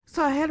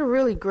So I had a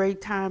really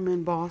great time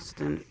in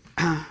Boston.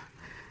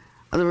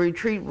 The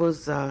retreat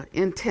was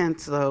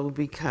intense, though,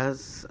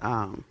 because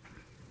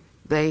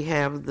they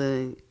have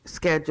the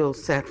schedule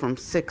set from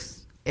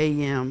 6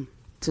 a.m.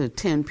 to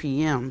 10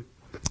 p.m.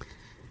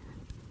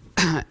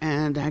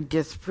 And that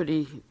gets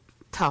pretty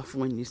tough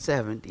when you're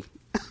 70.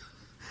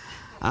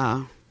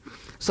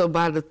 So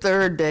by the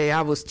third day,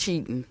 I was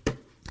cheating.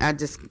 I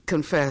just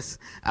confess.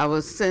 I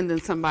was sending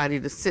somebody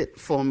to sit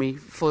for me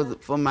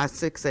for my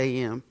 6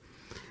 a.m.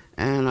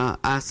 And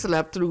I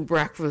slept through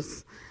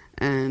breakfast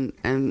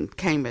and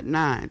came at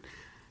 9.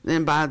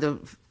 Then by the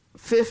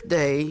fifth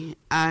day,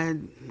 I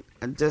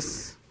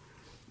just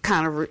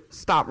kind of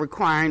stopped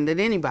requiring that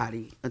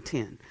anybody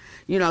attend.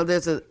 You know,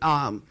 there's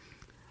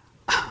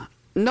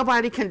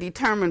nobody can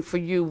determine for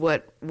you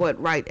what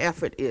right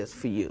effort is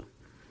for you.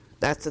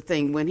 That's the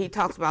thing. When he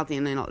talks about the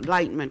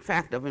enlightenment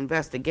factor of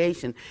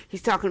investigation,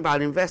 he's talking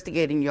about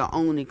investigating your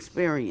own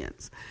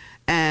experience.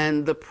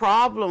 And the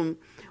problem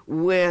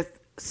with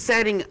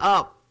setting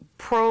up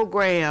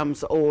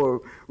programs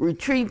or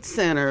retreat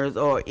centers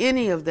or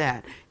any of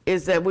that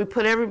is that we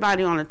put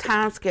everybody on a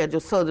time schedule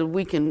so that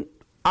we can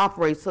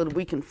operate, so that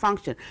we can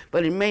function,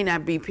 but it may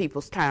not be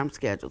people's time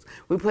schedules.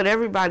 We put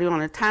everybody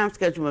on a time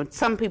schedule, but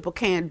some people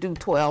can't do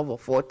 12 or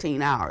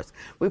 14 hours.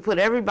 We put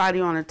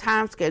everybody on a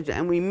time schedule,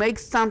 and we make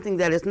something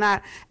that is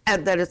not,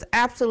 that is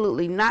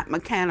absolutely not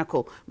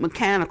mechanical,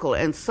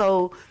 and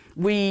so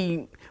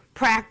we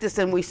practice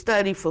and we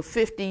study for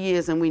 50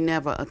 years and we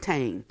never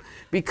attain,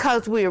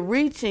 because we are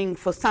reaching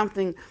for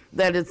something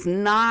that is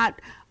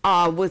not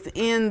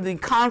within the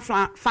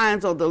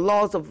confines or the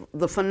laws of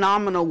the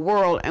phenomenal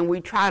world, and we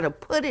try to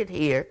put it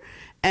here,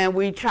 and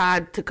we try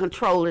to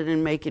control it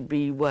and make it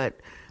be what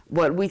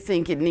we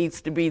think it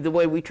needs to be, the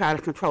way we try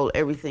to control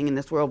everything in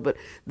this world. But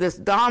this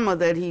Dharma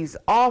that he's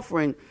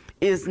offering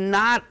is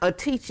not a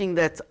teaching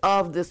that's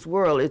of this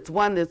world. It's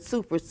one that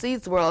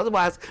supersedes the world.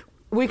 Otherwise,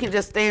 we can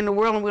just stay in the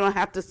world and we don't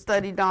have to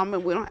study Dharma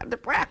and we don't have to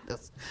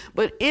practice.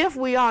 But if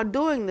we are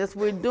doing this,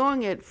 we're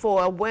doing it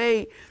for a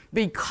way,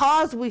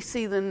 because we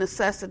see the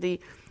necessity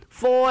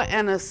for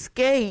an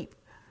escape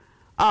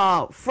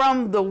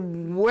from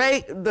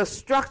the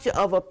structure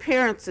of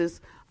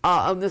appearances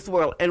of this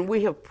world. And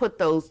we have put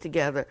those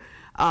together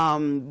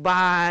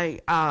by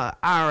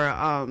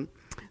our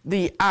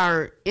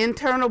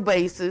internal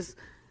bases,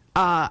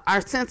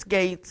 our sense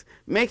gates,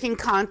 making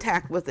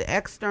contact with the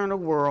external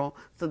world.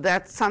 So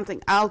that's something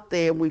out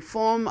there. We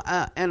form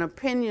an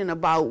opinion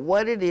about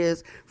what it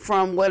is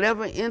from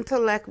whatever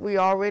intellect we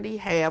already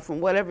have,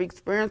 from whatever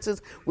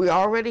experiences we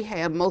already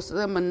have. Most of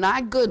them are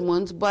not good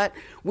ones, but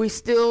we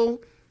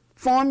still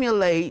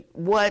formulate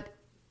what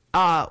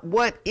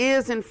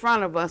is in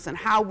front of us and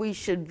how we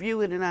should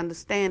view it and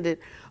understand it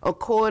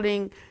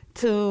according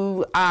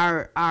to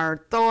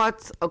our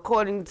thoughts,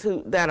 according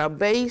to that are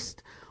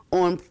based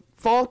on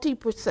faulty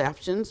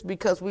perceptions,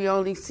 because we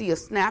only see a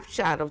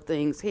snapshot of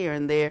things here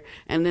and there,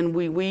 and then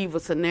we weave a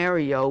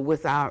scenario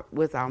with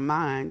our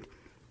mind,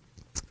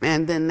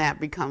 and then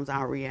that becomes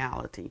our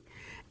reality.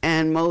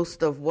 And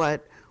most of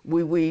what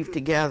we weave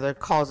together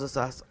causes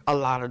us a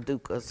lot of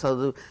dukkha.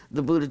 So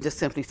the Buddha just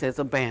simply says,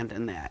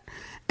 abandon that.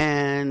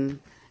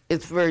 And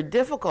it's very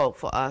difficult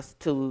for us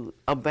to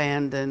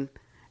abandon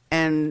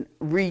and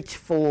reach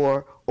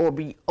for or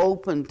be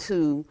open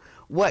to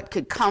what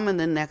could come in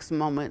the next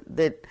moment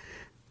that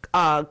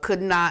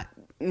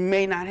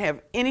may not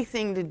have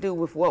anything to do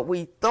with what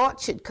we thought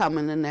should come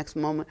in the next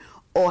moment,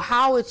 or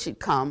how it should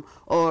come,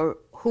 or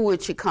who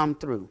it should come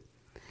through.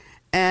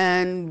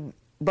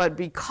 But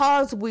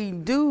because we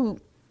do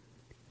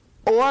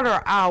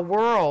order our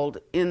world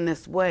in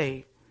this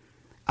way,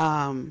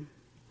 and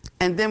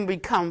then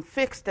become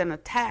fixed and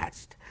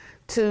attached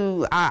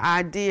to our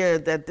idea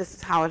that this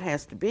is how it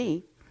has to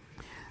be,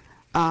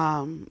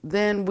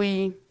 then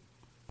we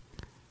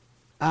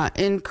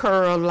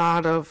incur a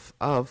lot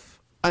of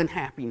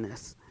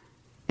unhappiness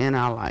in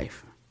our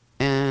life.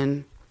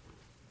 And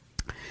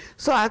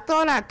so I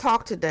thought I'd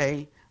talk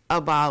today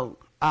about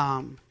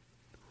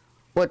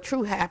what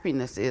true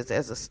happiness is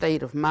as a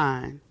state of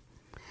mind.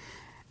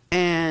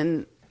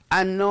 And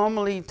I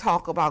normally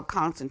talk about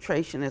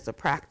concentration as a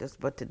practice,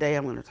 but today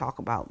I'm going to talk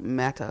about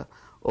metta,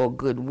 or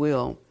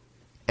goodwill,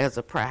 as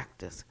a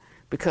practice,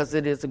 because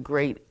it is a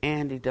great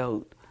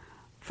antidote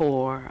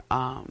for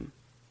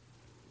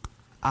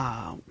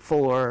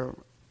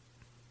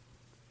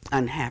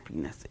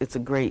unhappiness. It's a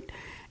great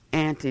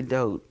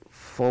antidote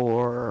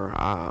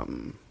for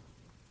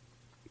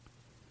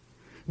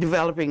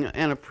developing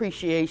an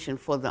appreciation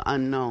for the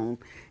unknown.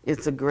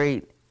 It's a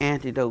great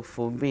antidote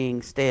for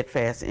being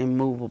steadfast,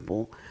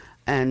 immovable,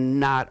 and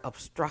not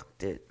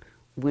obstructed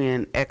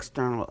when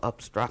external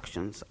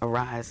obstructions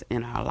arise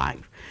in our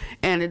life.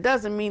 And it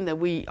doesn't mean that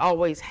we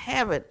always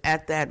have it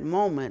at that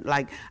moment,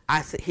 like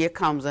I said, here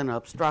comes an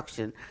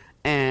obstruction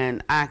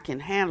and I can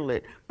handle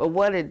it. But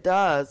what it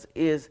does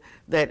is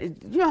that,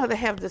 you know how they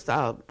have this,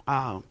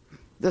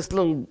 this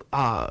little,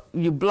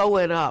 you blow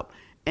it up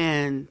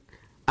and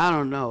I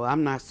don't know.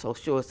 I'm not so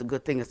sure it's a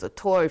good thing. It's a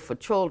toy for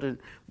children,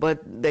 but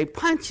they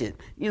punch it.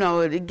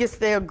 It gets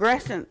their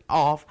aggression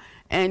off,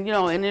 and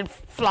and it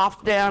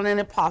flops down and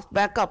it pops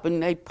back up,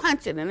 and they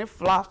punch it and it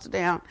flops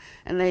down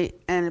and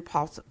it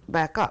pops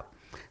back up.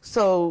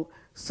 So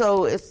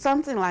it's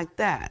something like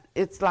that.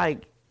 It's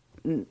like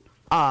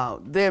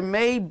there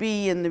may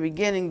be in the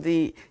beginning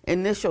the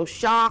initial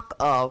shock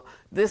of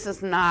this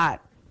is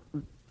not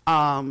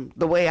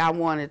the way I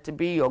want it to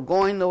be, or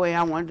going the way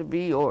I want it to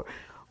be, or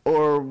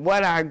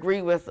what I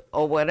agree with,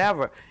 or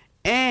whatever.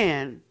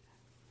 And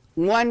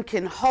one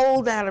can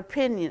hold that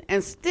opinion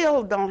and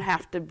still don't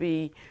have to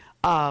be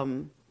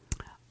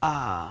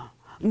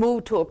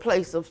moved to a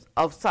place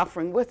of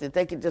suffering with it.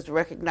 They can just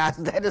recognize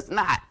that it's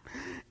not,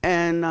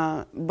 and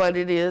but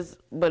it is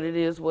what it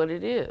is,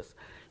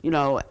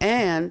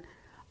 and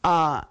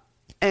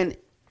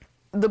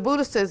the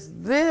Buddha says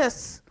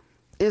this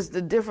is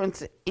the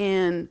difference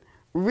in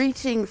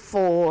reaching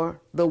for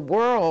the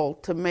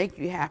world to make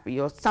you happy,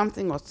 or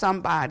something or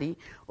somebody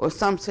or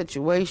some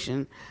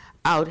situation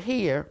out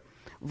here,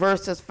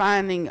 versus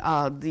finding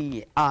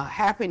the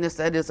happiness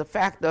that is a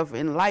fact of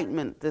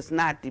enlightenment that's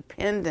not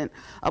dependent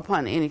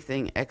upon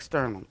anything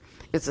external.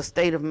 It's a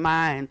state of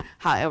mind,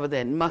 however,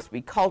 that must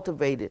be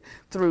cultivated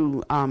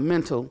through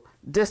mental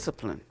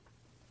discipline.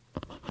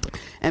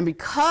 And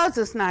because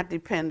it's not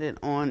dependent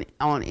on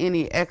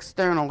any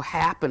external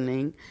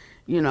happening,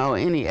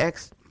 any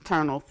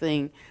external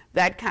thing,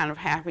 that kind of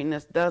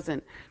happiness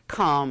doesn't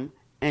come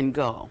and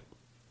go.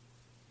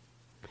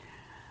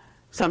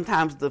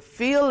 Sometimes the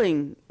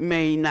feeling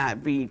may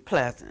not be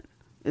pleasant.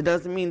 It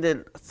doesn't mean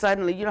that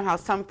suddenly, how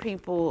some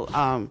people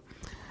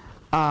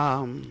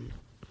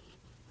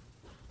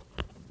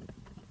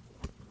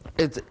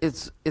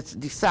it's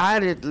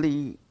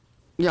decidedly,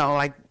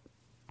 like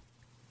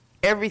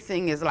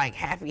everything is like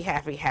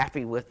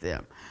happy with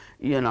them,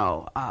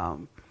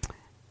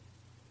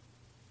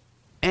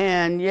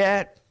 and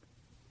yet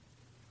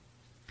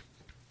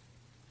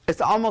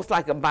it's almost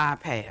like a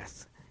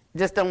bypass.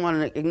 Just don't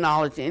want to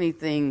acknowledge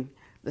anything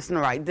that's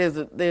not right.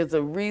 There's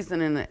a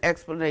reason and an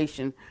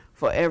explanation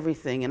for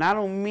everything, and I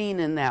don't mean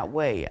in that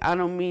way. I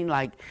don't mean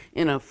like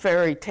in a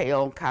fairy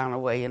tale kind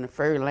of way, in a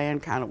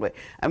fairyland kind of way.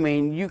 I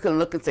mean, you can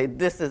look and say,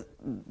 that's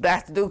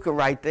dukkha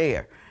right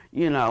there.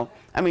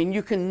 I mean,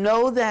 you can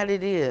know that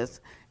it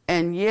is,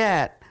 and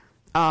yet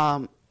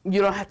you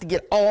don't have to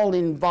get all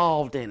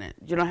involved in it.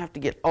 You don't have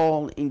to get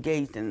all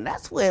engaged in it.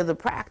 That's where the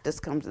practice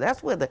comes in.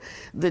 That's where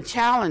the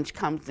challenge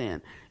comes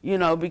in,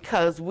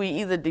 because we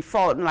either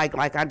default and like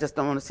I just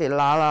don't want to say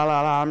la la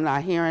la la, I'm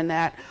not hearing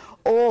that,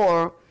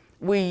 or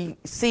we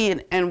see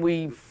it and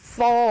we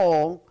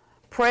fall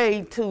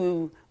prey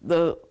to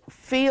the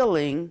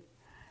feeling,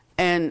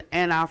 and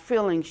our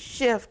feelings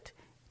shift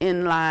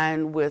in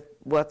line with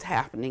what's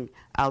happening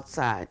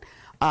outside.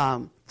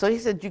 So he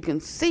said you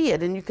can see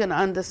it and you can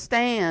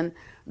understand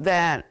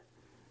that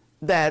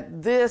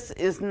this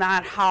is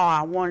not how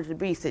I want it to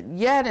be. He said,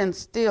 yet and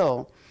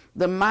still,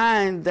 the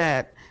mind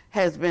that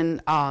has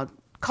been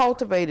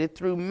cultivated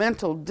through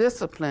mental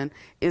discipline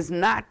is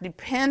not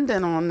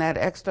dependent on that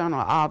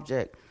external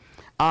object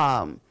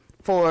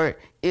for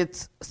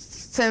its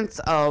sense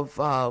of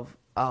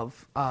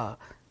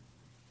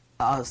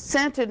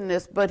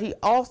centeredness, but he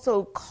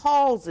also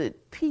calls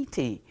it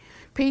piti.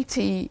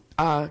 Piti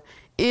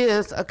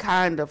is a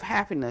kind of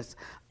happiness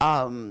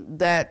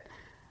that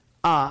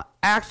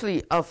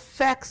actually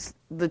affects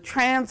the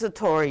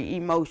transitory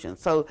emotion.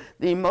 So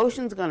the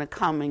emotion's going to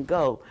come and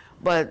go,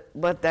 but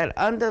that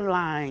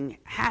underlying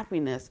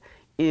happiness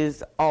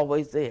is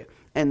always there.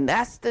 And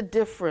that's the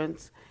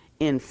difference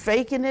in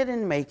faking it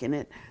and making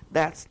it.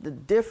 That's the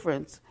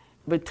difference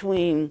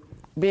between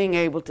being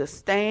able to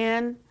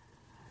stand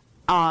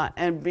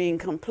and being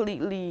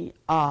completely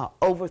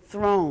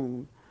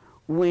overthrown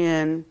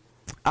when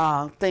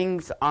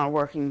things aren't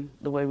working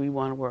the way we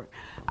want to work.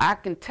 I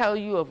can tell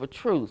you of a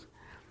truth.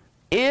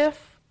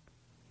 If,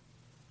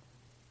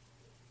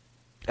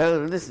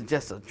 this is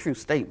just a true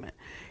statement,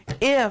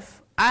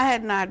 if I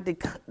had not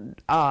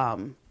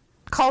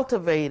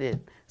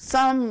cultivated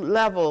some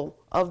level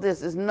of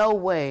this, there's no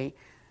way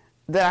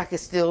that I could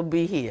still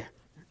be here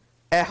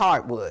at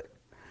Heartwood,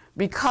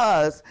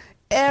 because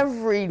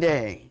every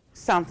day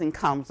something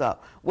comes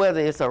up,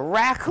 whether it's a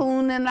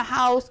raccoon in the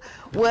house,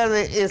 whether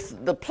it's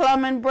the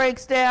plumbing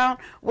breaks down,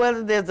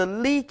 whether there's a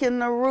leak in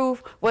the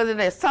roof, whether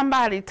there's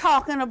somebody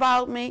talking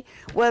about me,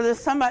 whether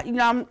somebody,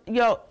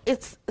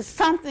 it's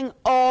something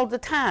all the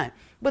time.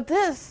 But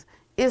this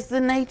is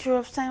the nature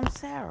of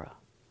samsara.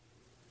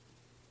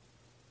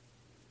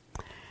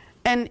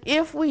 And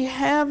if we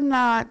have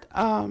not,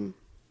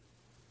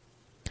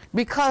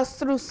 because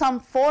through some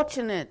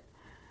fortunate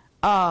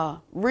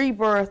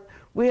rebirth,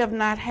 we have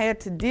not had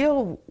to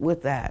deal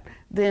with that,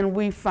 then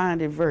we find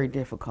it very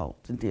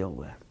difficult to deal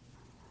with.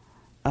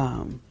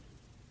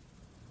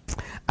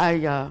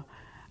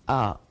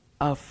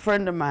 A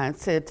friend of mine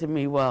said to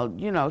me, well,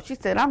 she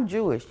said, I'm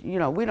Jewish.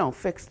 We don't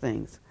fix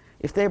things.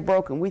 If they're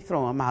broken, we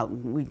throw them out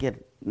and we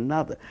get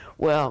another.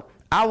 Well,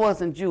 I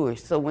wasn't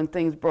Jewish, so when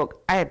things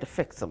broke, I had to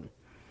fix them.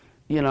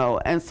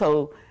 and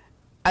so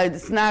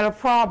it's not a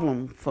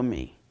problem for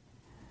me,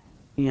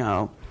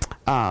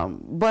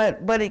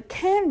 but it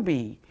can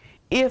be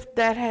if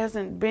that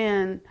hasn't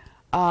been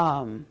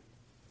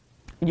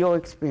your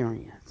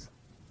experience.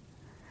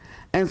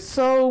 And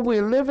so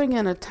we're living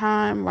in a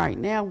time right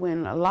now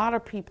when a lot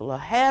of people are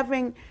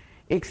having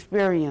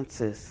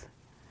experiences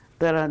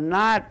that are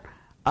not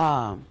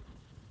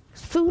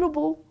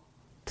suitable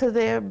to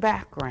their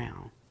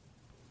background.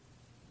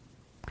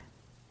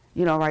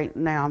 Right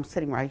now I'm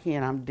sitting right here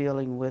and I'm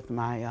dealing with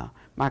my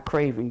my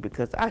craving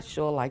because I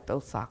sure like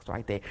those socks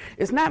right there.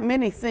 It's not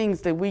many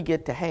things that we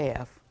get to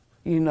have,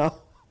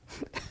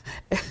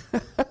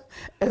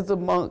 as a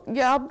monk.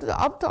 Yeah,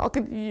 I'm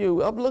talking to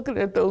you. I'm looking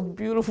at those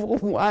beautiful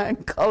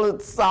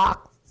wine-colored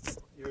socks.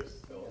 You're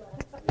still.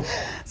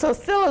 So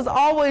Scylla's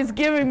always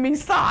giving me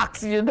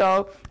socks, And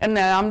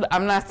now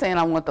I'm not saying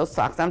I want those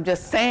socks. I'm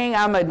just saying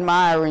I'm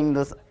admiring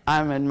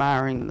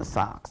the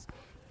socks.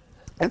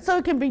 And so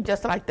it can be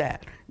just like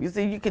that. You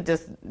see, you could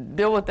just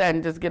deal with that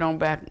and just get on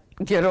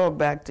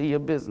back to your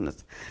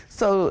business.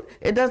 So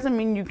it doesn't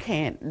mean you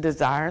can't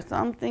desire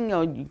something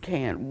or you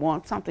can't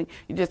want something.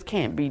 You just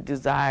can't be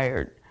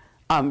desired,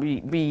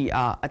 be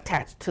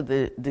attached to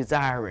the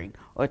desiring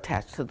or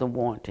attached to the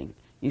wanting.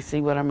 You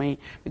see what I mean?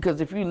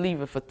 Because if you leave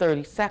it for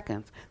 30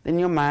 seconds, then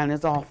your mind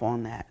is off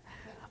on that.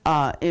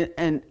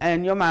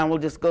 And your mind will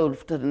just go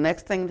to the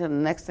next thing, to the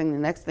next thing, the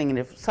next thing. And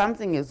if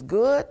something is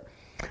good,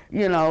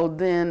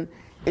 then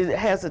it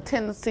has a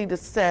tendency to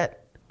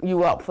set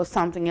you up for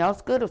something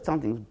else good. If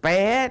something's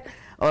bad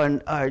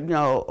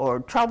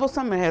or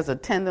troublesome, it has a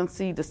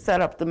tendency to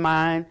set up the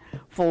mind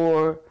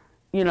for,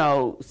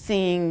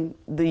 seeing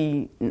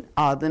the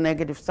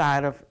negative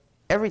side of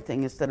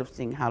everything instead of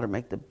seeing how to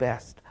make the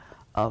best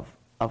of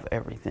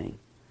everything.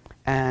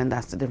 And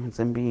that's the difference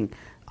in being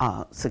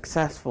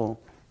successful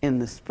in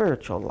the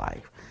spiritual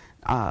life.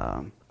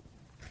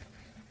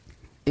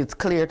 It's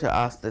clear to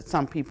us that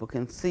some people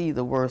can see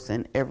the worst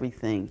in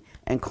everything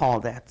and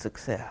call that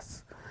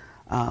success.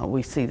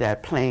 We see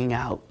that playing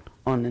out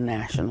on the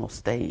national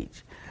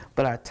stage.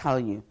 But I tell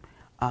you,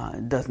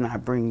 it does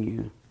not bring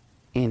you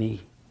any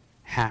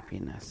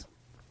happiness.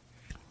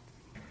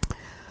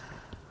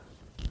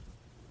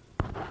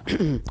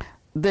 I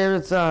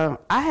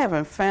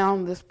haven't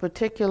found this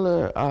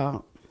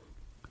particular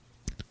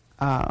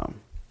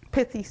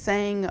pithy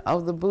saying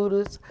of the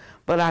Buddha's,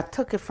 but I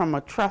took it from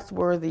a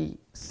trustworthy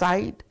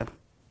site.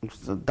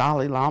 It's a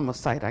Dalai Lama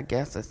site, I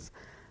guess it's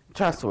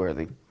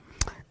trustworthy.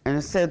 And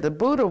it said the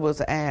Buddha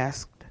was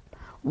asked,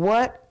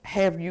 "What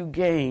have you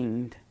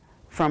gained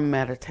from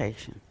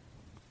meditation?"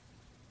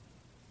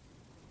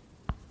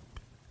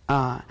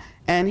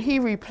 And he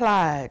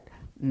replied,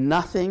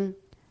 "Nothing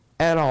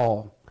at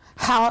all.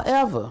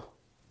 However,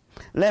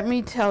 let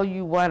me tell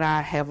you what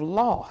I have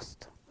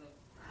lost.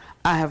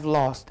 I have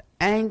lost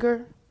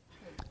anger.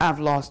 I've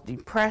lost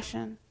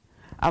depression.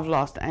 I've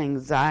lost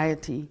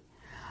anxiety.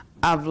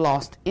 I've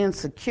lost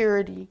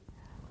insecurity.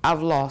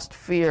 I've lost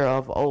fear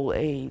of old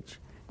age.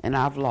 And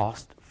I've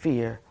lost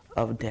fear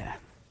of death."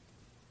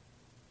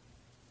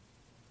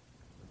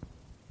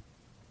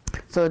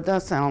 So it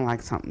does sound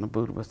like something the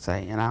Buddha would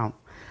say, and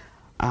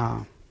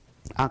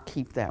I'll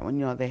keep that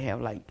one. They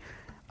have like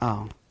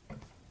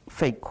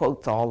fake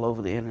quotes all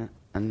over the internet,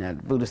 and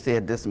that Buddha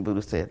said this and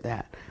Buddha said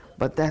that.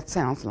 But that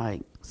sounds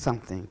like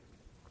something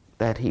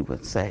that he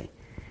would say.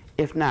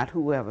 If not,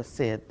 whoever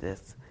said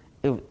this,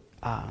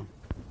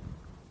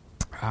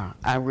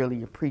 I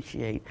really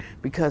appreciate,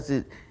 because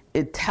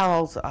it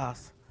tells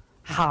us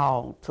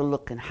how to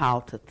look and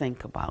how to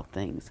think about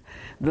things.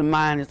 The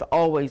mind is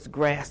always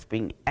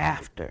grasping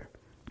after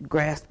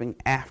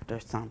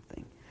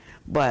something.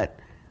 But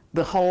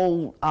the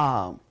whole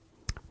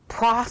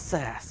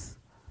process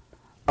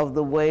of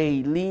the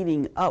way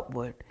leading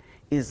upward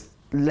is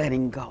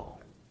letting go.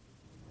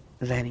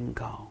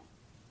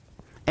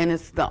 And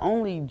it's the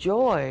only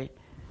joy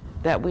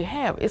that we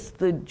have. It's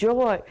the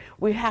joy.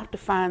 We have to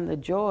find the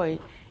joy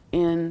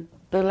in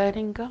the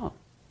letting go.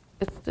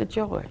 It's the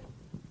joy.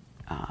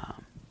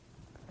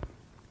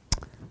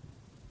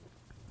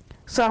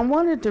 So I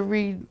wanted to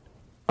read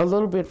a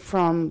little bit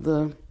from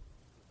the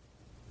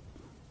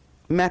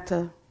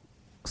Metta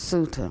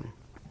Sutta.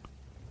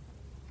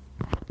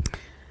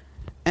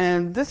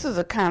 And this is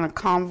a kind of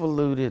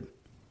convoluted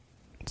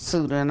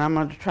sutta, and I'm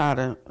going to try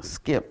to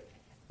skip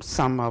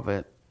some of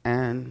it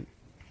and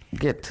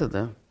get to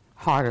the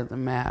heart of the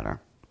matter.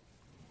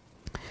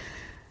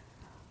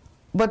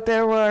 But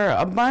there were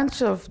a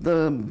bunch of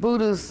the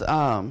Buddha's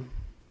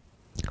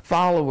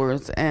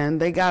followers, and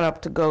they got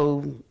up to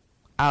go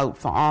out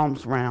for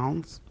alms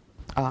rounds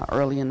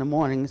early in the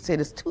morning and said,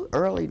 "It's too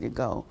early to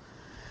go.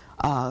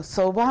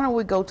 So why don't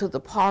we go to the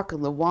park of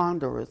the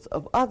wanderers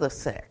of other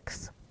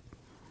sects?"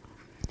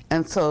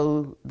 And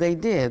so they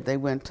did. They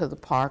went to the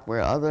park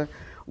where other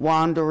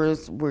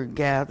wanderers were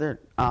gathered,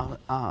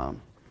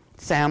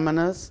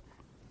 samanas.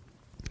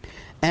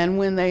 And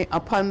when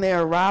upon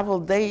their arrival,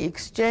 they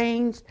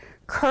exchanged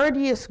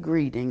courteous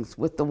greetings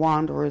with the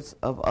wanderers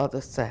of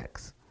other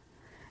sects.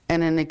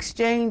 And an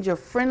exchange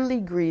of friendly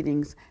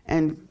greetings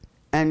and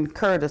and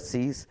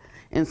courtesies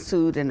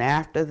ensued, and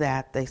after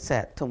that they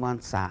sat to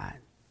one side.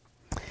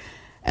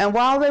 And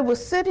while they were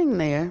sitting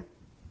there,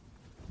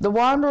 the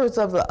wanderers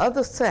of the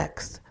other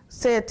sex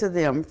said to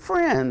them,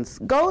 "Friends,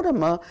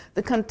 Gautama,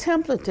 the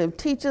contemplative,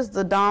 teaches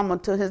the Dharma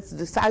to his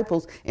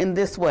disciples in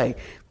this way.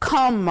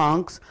 Come,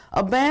 monks,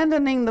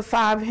 abandoning the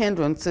 5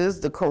 hindrances,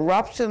 the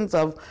corruptions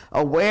of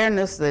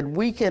awareness that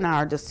weaken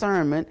our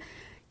discernment,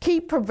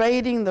 keep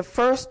pervading the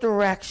first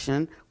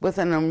direction with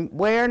an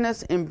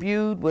awareness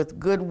imbued with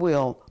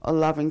goodwill or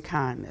loving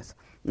kindness.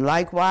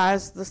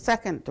 Likewise the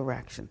second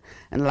direction,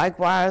 and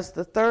likewise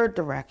the third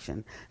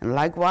direction, and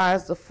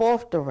likewise the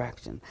fourth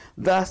direction.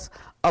 Thus,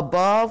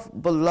 above,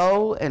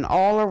 below, and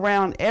all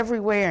around,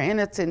 everywhere in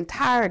its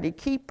entirety,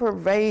 keep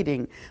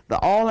pervading the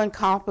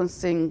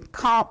all-encompassing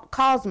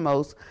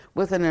cosmos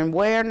with an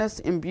awareness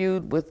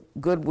imbued with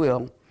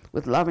goodwill,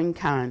 with loving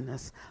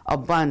kindness,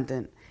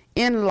 abundant,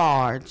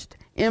 enlarged,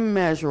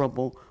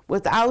 immeasurable,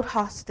 without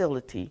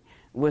hostility,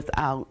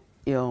 without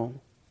ill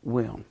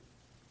will."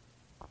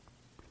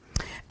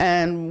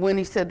 And when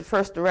he said the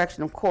first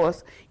direction, of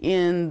course,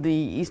 in the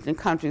Eastern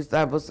countries,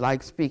 that was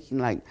like speaking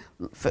like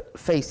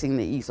facing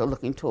the east or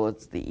looking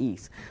towards the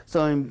east.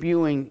 So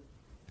imbuing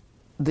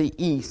the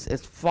east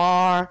as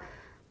far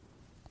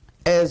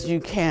as you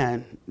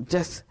can,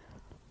 just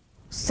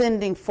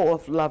sending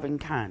forth loving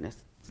kindness,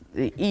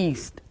 the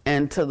east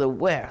and to the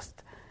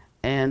west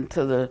and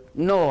to the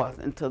north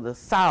and to the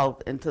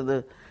south and to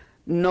the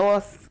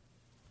north.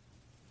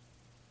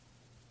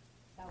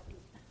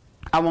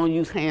 I won't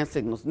use hand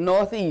signals.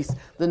 Northeast,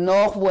 the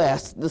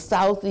northwest, the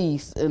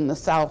southeast, and the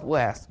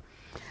southwest.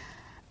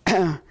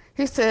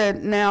 He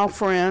said, "Now,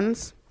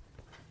 friends,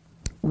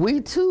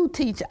 we too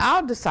teach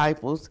our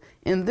disciples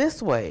in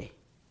this way.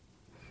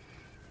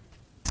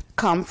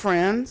 Come,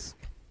 friends,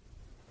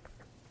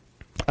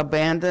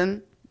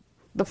 abandon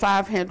the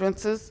 5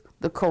 hindrances,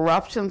 the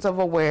corruptions of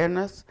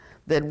awareness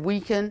that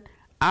weaken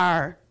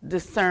our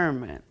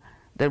discernment,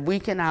 that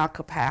weaken our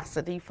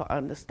capacity for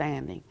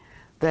understanding,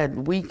 that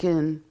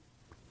weaken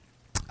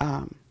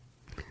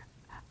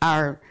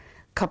our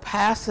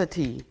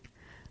capacity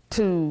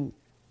to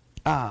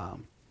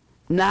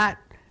not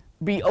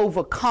be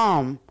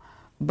overcome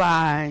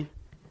by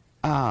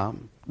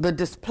the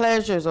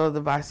displeasures or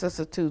the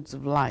vicissitudes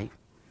of life."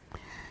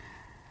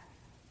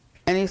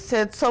 And he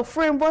said, "So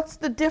friend, what's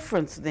the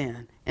difference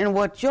then in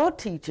what your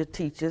teacher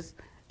teaches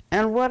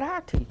and what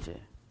our teacher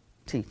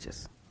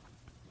teaches?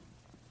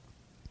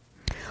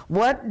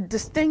 What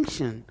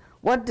distinction,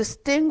 what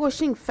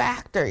distinguishing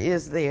factor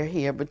is there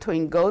here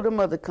between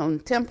Gautama the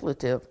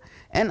contemplative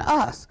and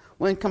us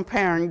when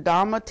comparing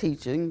Dharma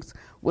teachings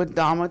with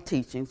Dharma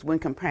teachings, when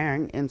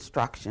comparing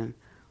instruction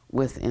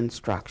with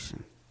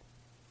instruction?"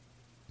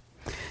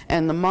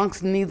 And the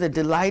monks neither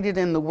delighted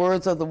in the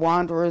words of the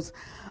wanderers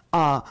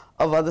of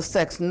other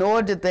sects,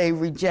 nor did they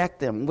reject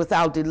them.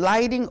 Without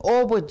delighting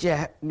or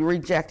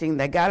rejecting,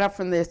 they got up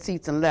from their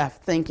seats and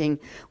left, thinking,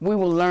 "We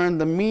will learn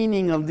the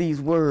meaning of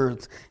these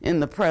words in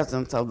the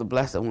presence of the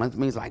Blessed Ones."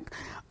 Means like,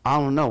 I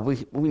don't know,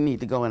 we need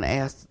to go and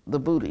ask the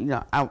Buddha. You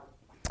know,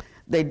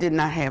 they did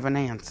not have an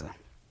answer.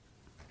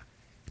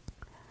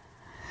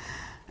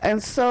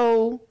 And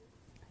so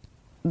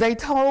they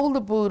told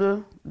the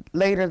Buddha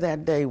later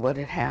that day what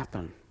had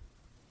happened.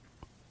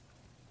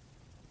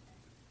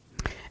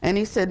 And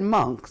he said,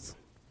 "Monks,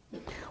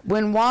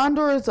 when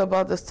wanderers of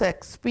other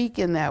sects speak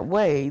in that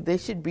way, they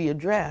should be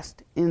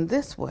addressed in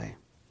this way.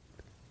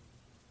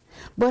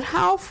 But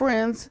how,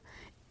 friends,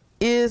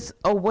 is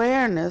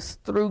awareness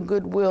through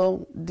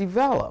goodwill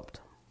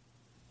developed?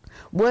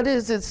 What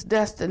is its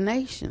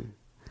destination?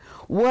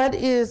 What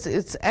is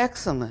its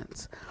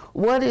excellence?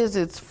 What is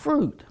its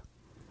fruit?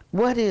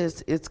 What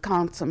is its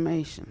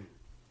consummation?"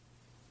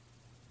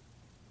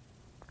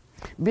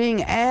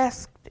 Being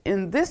asked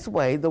in this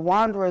way, the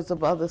wanderers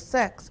of other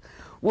sects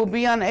will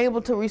be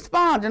unable to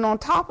respond, and on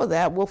top of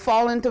that will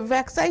fall into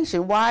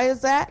vexation. Why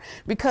is that?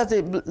 Because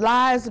it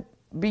lies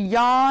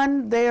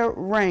beyond their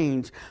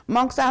range.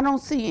 Monks, I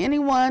don't see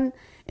anyone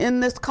in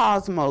this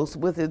cosmos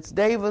with its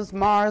devas,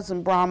 Mars,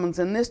 and Brahmins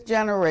in this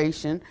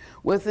generation,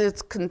 with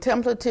its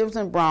contemplatives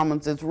and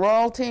Brahmins, its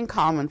royalty and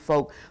common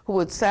folk, who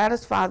would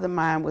satisfy the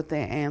mind with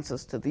their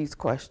answers to these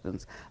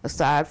questions,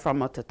 aside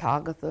from a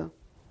Tathagata,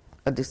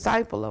 a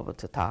disciple of a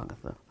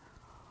Tathagata,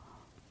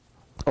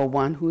 or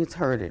one who has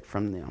heard it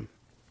from them.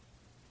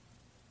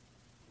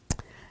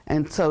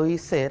 And so he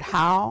said,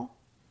 how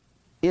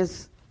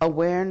is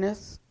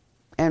awareness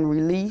and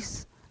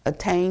release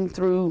attained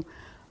through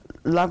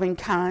loving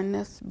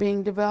kindness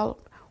being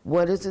developed?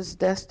 What is its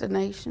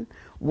destination?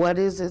 What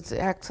is its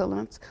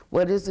excellence?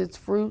 What is its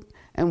fruit?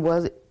 And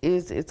what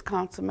is its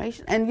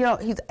consummation? And you know,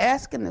 he's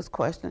asking this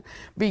question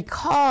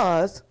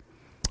because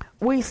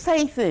we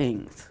say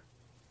things,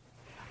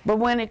 but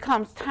when it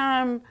comes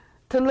time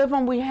to live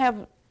them,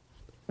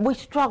 we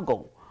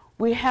struggle.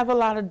 We have a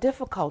lot of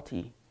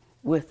difficulty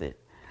with it.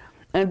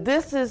 And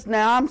this is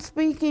now, I'm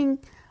speaking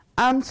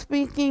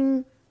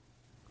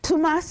to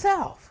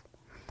myself.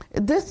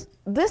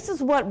 This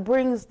is what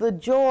brings the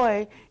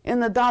joy in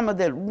the Dharma,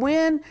 that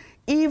when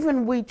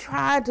even we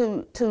try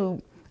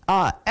to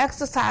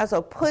exercise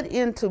or put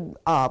into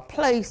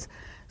place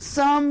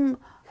some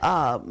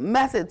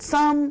method,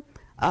 some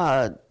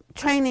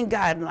training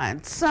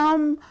guidelines,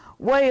 some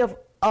way of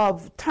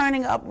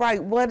turning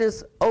upright what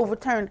is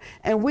overturned,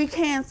 and we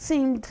can't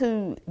seem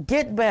to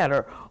get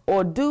better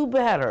or do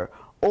better,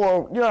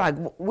 or like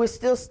we're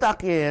still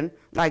stuck in,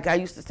 like I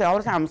used to say all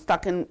the time, I'm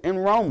stuck in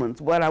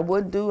Romans. What I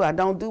would do, I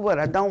don't do. What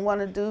I don't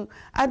want to do,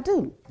 I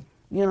do,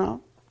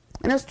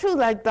 And it's true,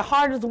 like the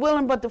heart is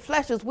willing, but the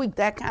flesh is weak,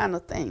 that kind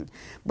of thing.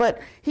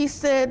 But he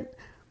said,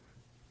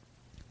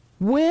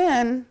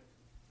 when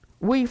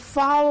we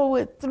follow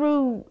it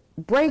through,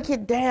 break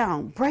it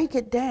down,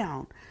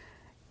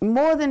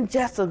 more than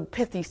just a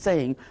pithy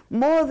saying,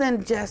 more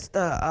than just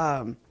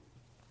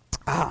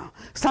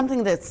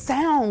something that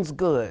sounds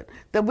good,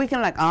 that we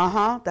can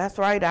that's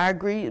right, I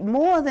agree,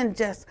 more than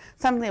just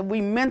something that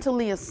we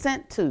mentally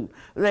assent to,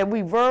 that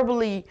we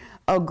verbally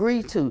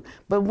agree to,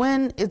 but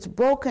when it's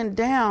broken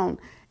down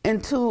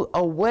into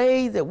a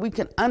way that we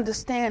can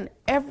understand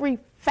every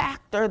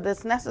factor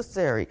that's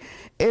necessary.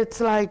 It's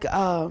like,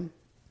 there's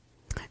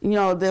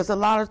a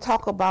lot of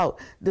talk about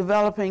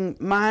developing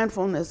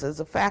mindfulness as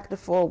a factor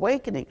for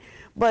awakening,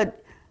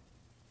 but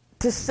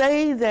to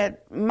say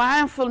that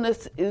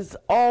mindfulness is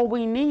all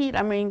we need,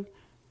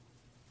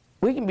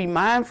 we can be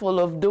mindful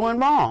of doing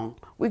wrong.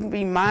 We can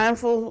be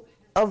mindful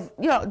of,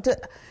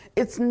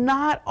 it's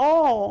not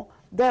all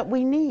that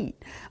we need.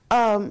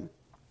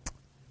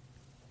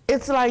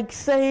 It's like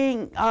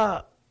saying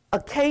a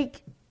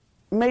cake,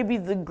 maybe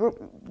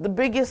the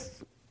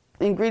biggest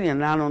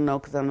ingredient, I don't know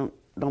because I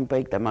don't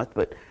bake that much,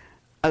 but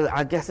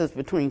I guess it's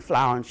between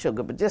flour and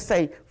sugar, but just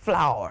say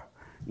flour,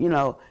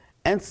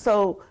 And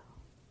so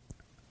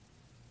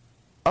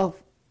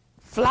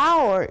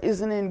flour is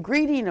an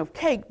ingredient of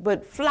cake,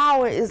 but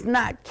flour is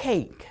not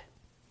cake.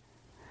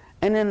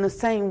 And in the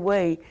same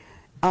way,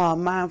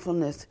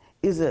 mindfulness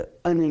is an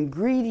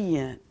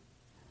ingredient,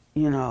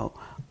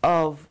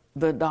 of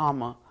the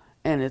Dharma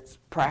and its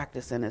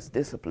practice and its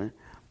discipline,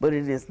 but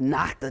it is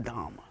not the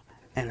Dharma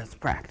and its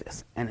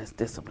practice and its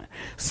discipline.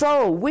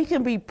 So we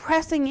can be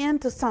pressing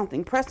into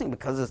something,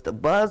 because it's the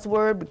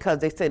buzzword, because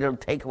they say it'll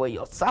take away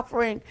your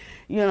suffering,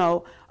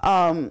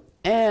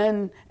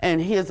 and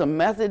here's a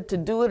method to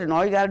do it, and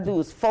all you got to do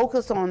is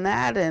focus on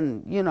that,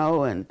 and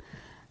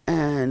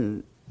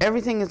and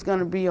everything is going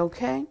to be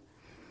okay.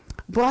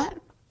 But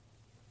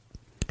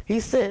he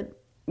said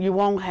you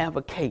won't have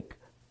a cake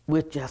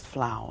with just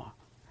flour.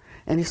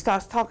 And he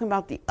starts talking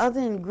about the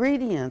other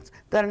ingredients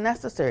that are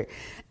necessary.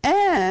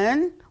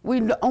 And we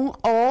don't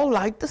all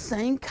like the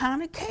same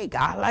kind of cake.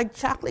 I like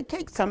chocolate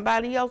cake.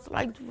 Somebody else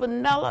likes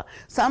vanilla.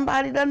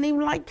 Somebody doesn't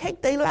even like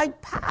cake. They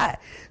like pie.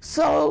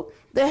 So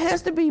there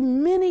has to be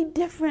many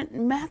different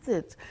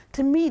methods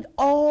to meet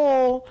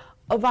all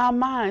of our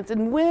minds.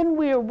 And when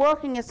we're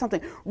working at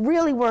something,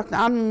 really working,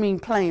 I don't mean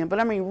playing, but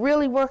I mean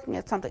really working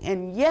at something,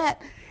 and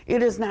yet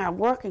it is not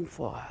working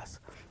for us,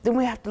 then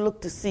we have to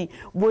look to see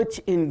which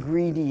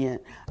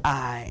ingredient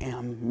I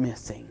am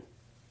missing.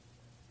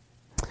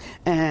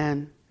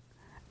 And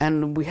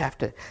we have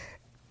to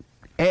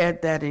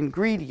add that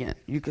ingredient.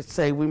 You could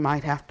say we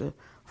might have to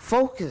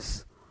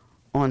focus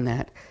on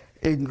that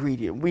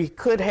ingredient. We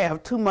could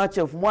have too much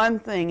of one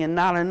thing and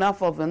not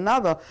enough of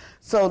another,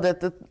 so that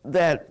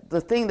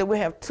the thing that we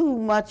have too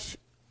much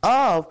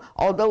of,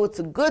 although it's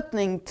a good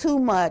thing, too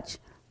much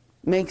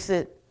makes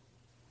it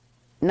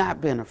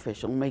not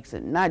beneficial, makes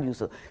it not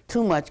useful.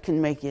 Too much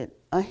can make it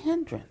a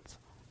hindrance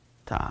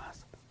to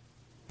us.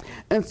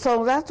 And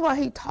so that's why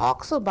he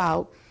talks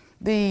about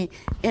the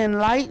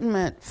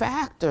enlightenment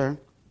factor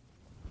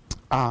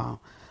and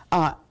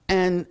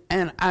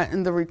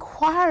the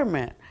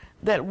requirement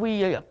that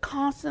we are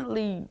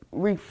constantly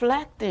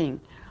reflecting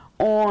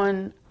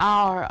on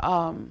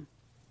our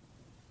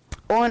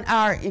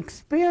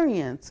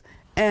experience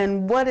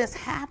and what is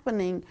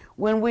happening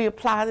when we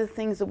apply the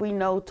things that we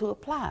know to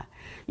apply.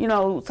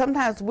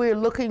 Sometimes we're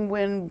looking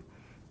when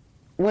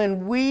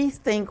we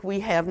think we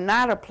have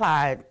not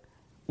applied,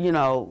 in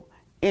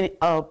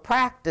a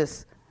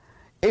practice,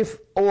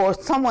 or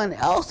someone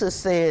else has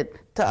said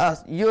to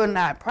us, you're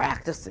not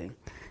practicing.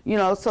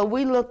 So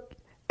we look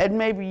at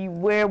maybe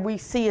where we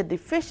see a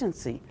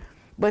deficiency.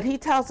 But he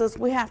tells us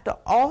we have to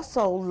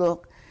also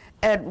look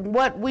at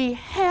what we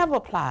have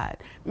applied.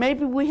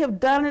 Maybe we have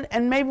done it,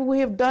 and maybe we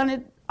have done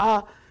it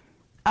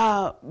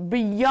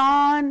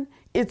beyond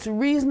its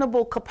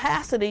reasonable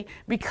capacity,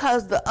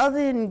 because the other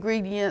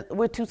ingredient,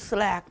 we're too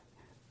slack.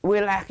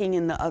 We're lacking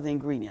in the other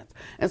ingredients.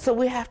 And so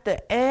we have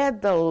to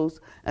add those.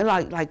 And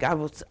like I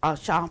was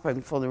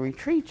shopping for the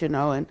retreat, and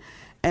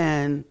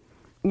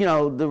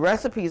the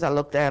recipes I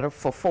looked at are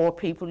for 4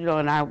 people,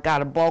 and I've got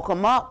to bulk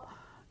them up,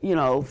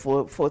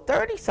 for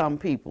 30-some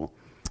people.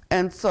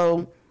 And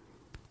so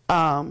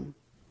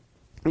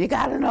you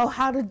got to know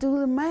how to do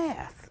the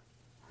math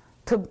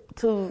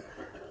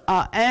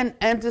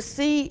and to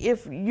see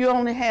if you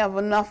only have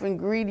enough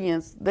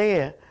ingredients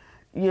there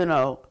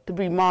to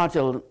be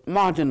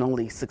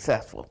marginally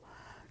successful,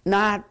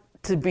 not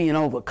to be an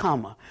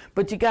overcomer.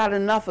 But you got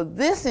enough of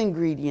this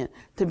ingredient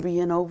to be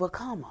an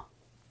overcomer.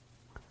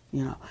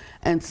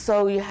 And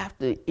so you have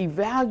to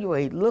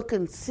evaluate, look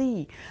and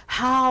see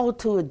how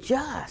to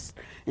adjust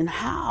and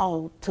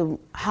how to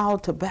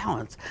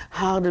balance,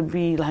 how to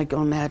be like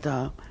on that,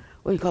 what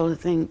do you call the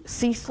thing,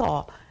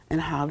 seesaw, and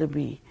how to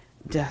be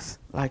just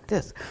like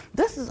this.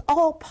 This is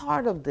all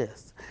part of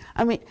this.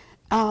 I mean,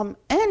 and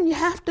you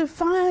have to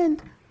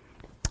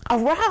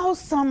arouse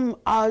some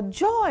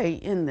joy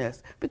in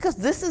this, because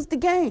this is the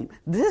game.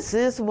 This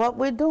is what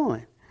we're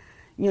doing.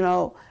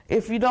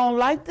 If you don't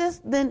like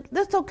this, then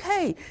that's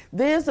okay.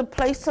 There's a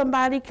place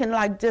somebody can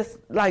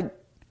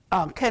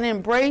can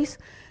embrace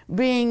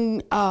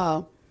being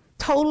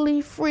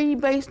totally free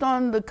based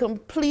on the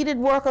completed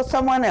work of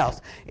someone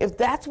else. If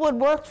that's what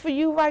works for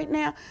you right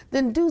now,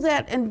 then do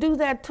that, and do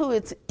that to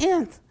its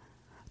nth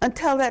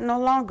until that no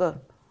longer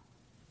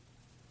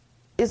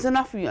is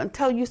enough for you,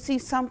 until you see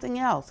something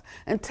else,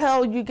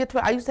 until you get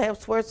to. I used to have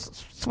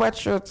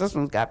sweatshirts. This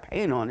one's got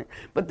paint on it,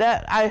 but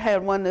I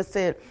had one that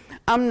said,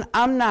 "I'm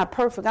not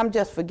perfect. I'm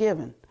just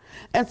forgiven."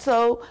 And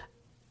so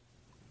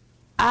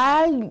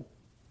I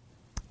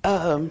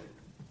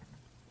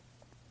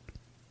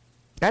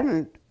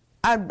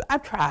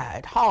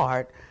tried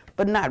hard,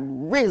 but not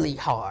really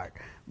hard,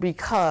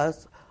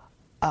 because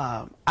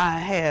I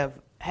have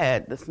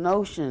had this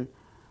notion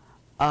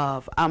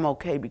of I'm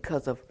okay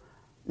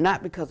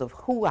not because of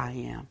who I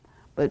am,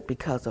 but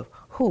because of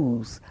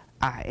whose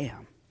I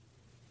am.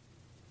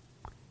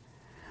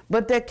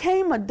 But there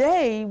came a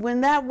day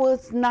when that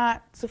was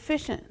not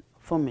sufficient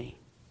for me,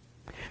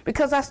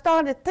 because I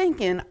started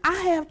thinking, I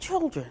have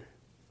children,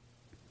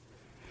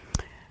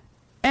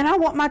 and I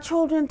want my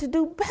children to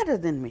do better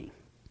than me.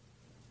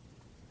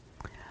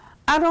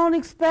 I don't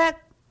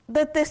expect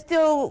that they're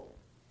still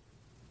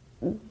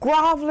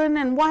groveling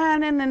and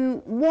whining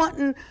and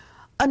wanting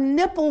a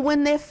nipple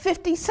when they're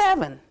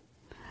 57.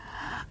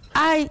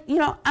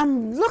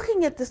 I'm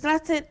looking at this, and I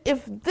said,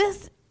 if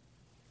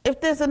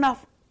there's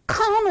enough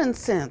common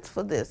sense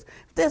for this,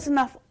 if there's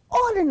enough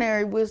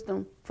ordinary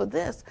wisdom for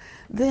this,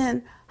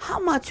 then how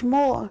much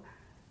more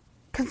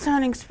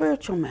concerning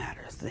spiritual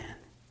matters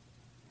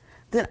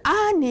then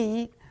I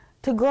need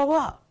to grow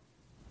up.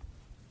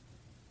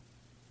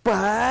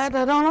 But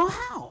I don't know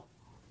how.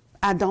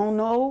 I don't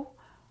know.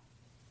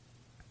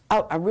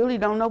 I really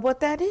don't know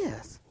what that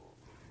is,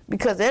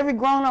 because every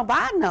grown-up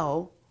I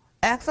know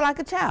acts like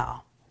a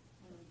child.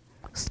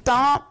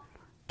 Stomp,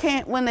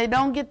 can't when they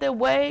don't get their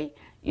way,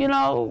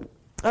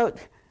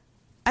 I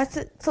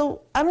said,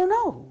 so I don't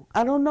know.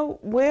 I don't know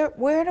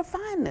where to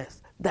find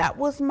this. That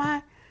was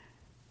I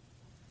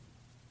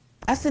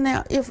said,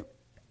 now, if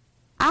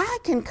I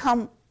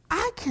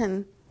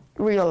can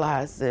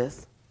realize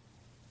this.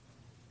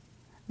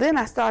 Then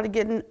I started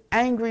getting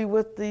angry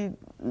with the,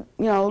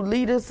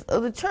 leaders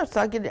of the church. So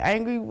I get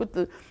angry with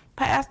the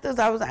pastors.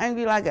 I was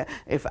angry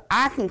if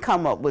I can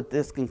come up with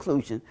this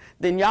conclusion,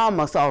 then y'all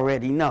must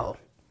already know.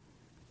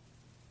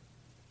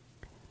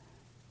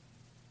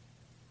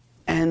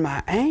 And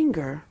my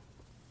anger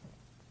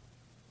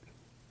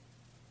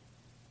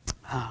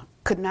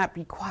could not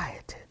be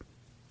quieted.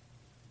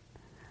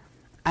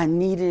 I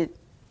needed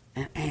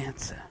an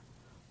answer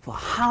for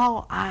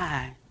how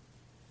I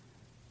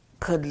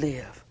could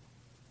live,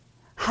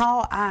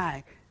 how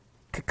I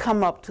could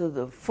come up to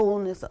the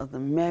fullness of the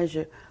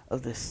measure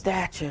of the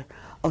stature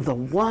of the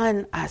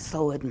one I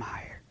so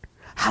admired.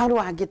 How do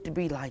I get to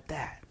be like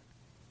that?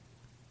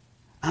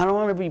 I don't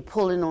want to be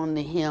pulling on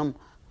the hem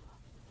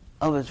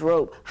of his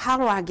robe. How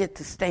do I get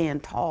to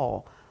stand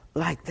tall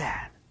like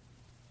that?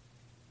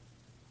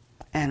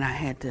 And I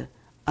had to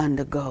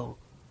undergo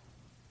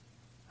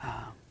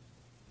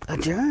a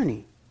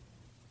journey.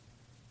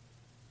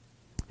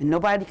 And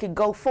nobody could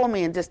go for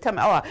me and just tell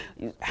me, oh,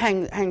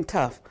 hang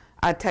tough.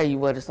 I tell you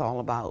what it's all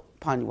about.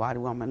 Pannavati,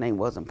 well, my name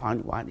wasn't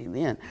Pannavati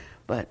then,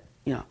 but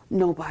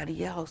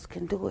nobody else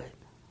can do it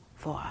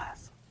for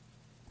us.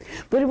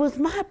 But it was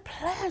my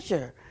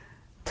pleasure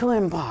to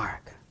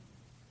embark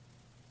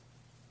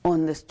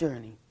on this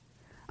journey.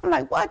 I'm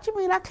like, what you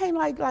mean? I can't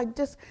like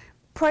just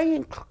pray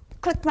and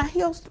click my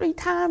heels 3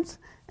 times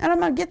and I'm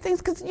gonna get things,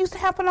 because it used to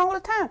happen all the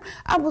time.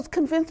 I was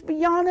convinced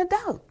beyond a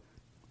doubt.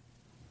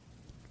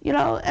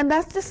 And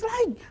that's just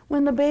like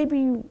when the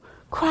baby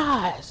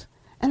cries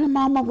and the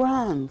mama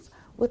runs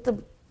with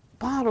the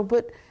bottle.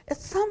 But at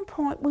some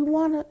point we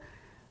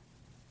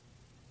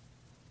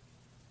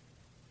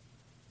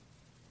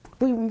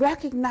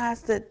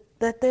recognize that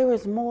there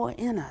is more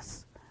in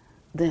us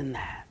than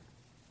that.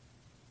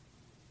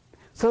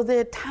 So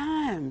there are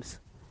times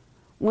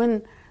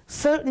when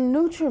certain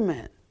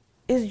nutriment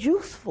is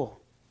useful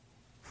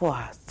for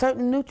us.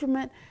 Certain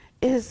nutriment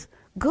is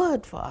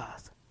good for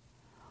us.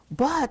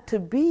 But to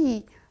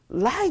be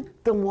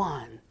like the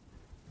one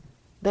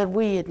that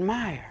we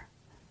admire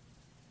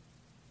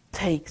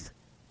takes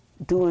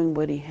doing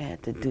what he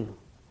had to do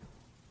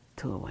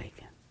to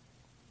awaken.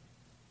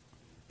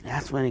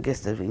 That's when it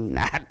gets to be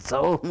not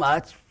so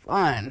much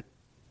fun.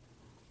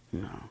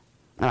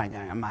 Like,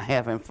 am I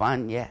having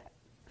fun yet?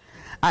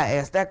 I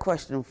asked that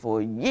question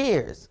for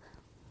years.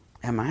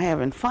 Am I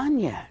having fun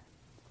yet?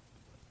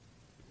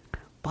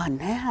 But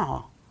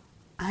now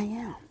I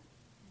am.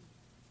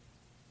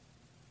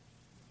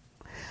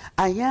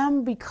 I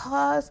am,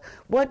 because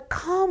what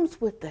comes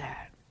with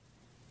that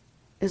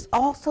is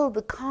also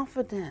the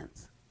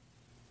confidence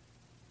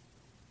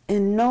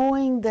in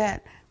knowing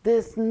that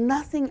there's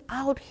nothing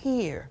out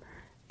here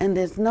and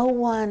there's no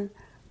one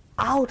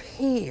out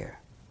here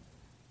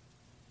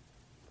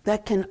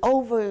that can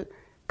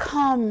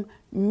overcome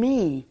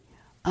me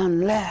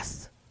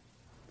unless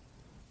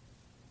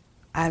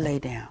I lay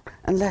down,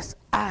 unless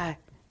I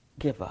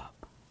give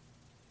up.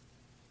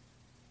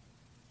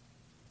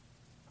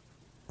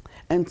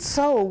 And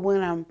so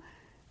when I'm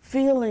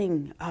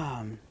feeling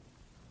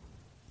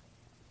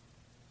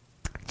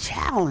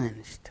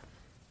challenged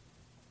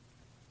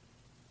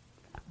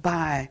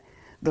by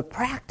the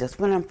practice,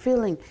 when I'm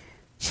feeling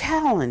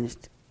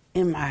challenged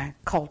in my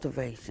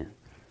cultivation,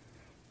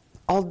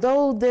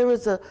 although there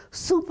is a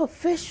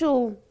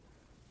superficial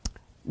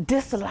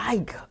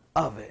dislike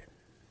of it,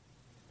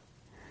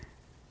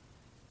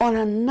 on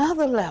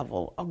another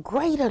level, a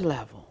greater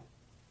level,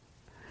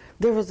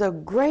 there is a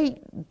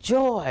great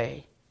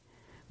joy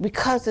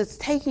because it's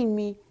taking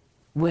me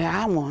where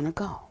I want to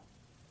go.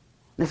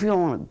 And if you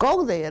don't want to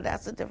go there,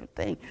 that's a different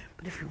thing.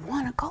 But if you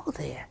want to go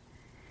there,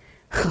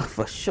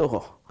 for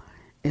sure,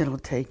 it'll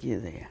take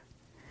you there.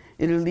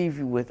 It'll leave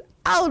you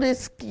without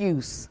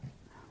excuse.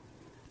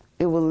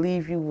 It will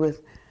leave you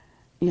with,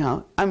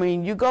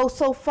 you go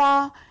so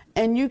far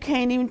and you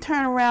can't even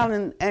turn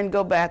around and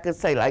go back and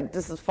say, like,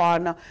 this is far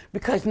enough,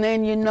 because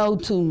then you know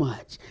too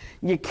much.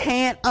 You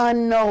can't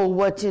unknow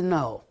what you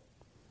know.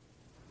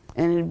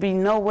 And there'd be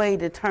no way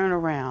to turn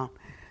around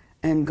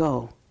and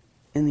go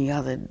in the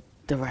other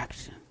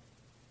direction.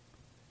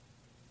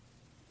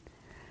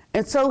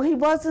 And so he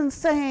wasn't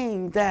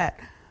saying that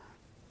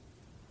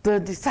the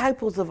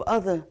disciples of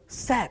other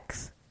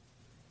sects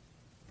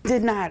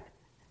did not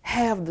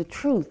have the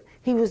truth.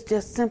 He was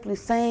just simply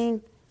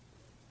saying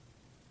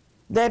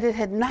that it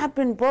had not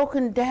been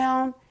broken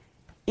down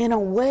in a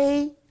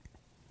way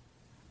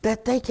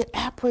that they could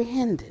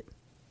apprehend it.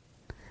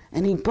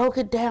 And he broke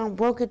it down,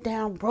 broke it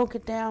down, broke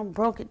it down,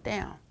 broke it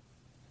down.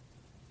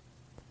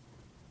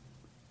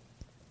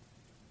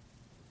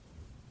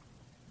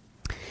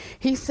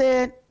 He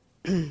said,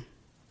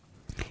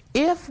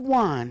 if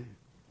one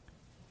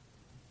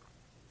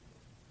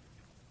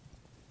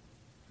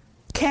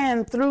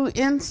can, through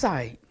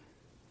insight,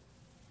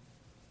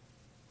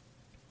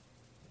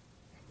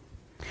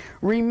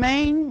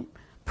 remain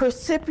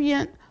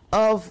percipient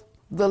of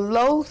the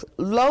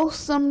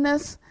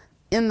loathsomeness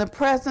in the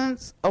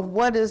presence of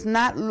what is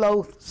not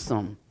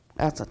loathsome.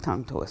 That's a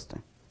tongue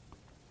twister.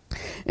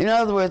 In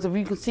other words, if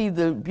you can see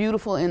the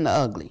beautiful in the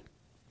ugly,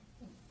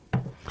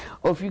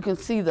 or if you can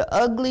see the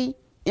ugly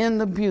in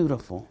the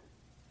beautiful,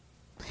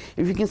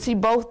 if you can see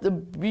both the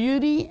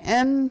beauty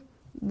and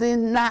the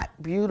not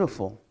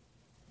beautiful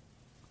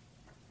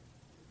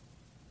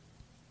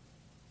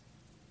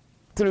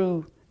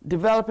through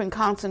developing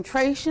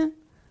concentration,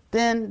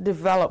 then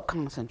develop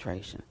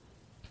concentration.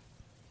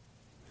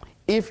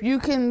 If you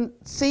can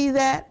see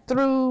that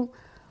through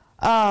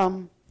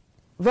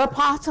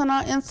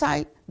Vipassana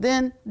insight,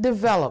 then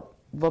develop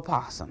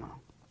Vipassana.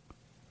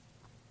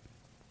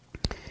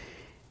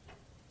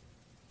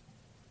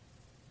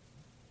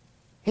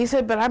 He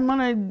said, but I'm going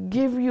to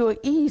give you an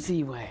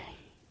easy way.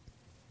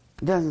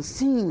 It doesn't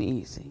seem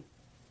easy.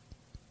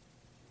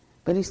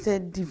 But he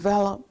said,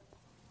 develop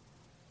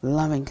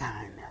loving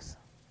kindness.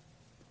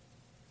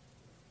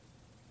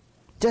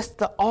 Just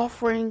the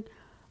offering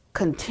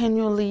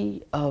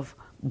continually of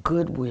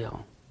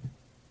goodwill.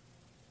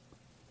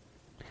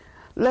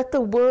 Let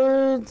the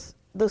words,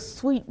 the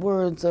sweet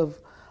words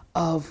of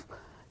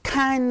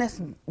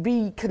kindness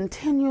be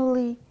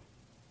continually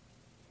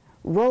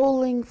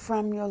rolling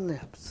from your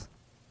lips.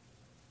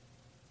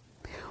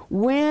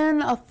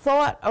 When a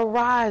thought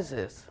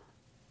arises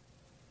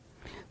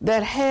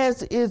that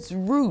has its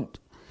root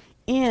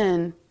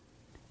in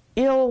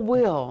ill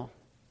will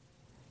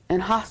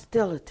and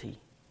hostility,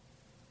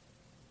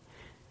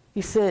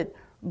 he said,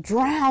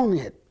 drown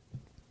it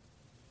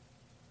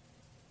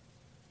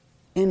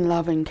in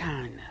loving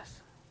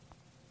kindness.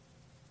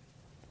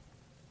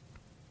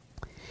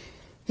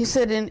 He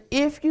said, and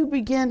if you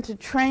begin to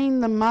train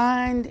the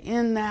mind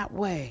in that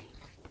way,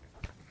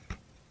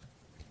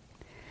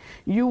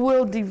 you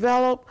will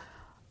develop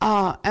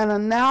an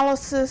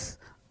analysis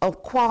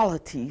of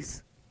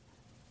qualities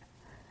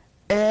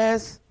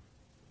as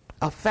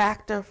a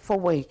factor for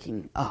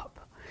waking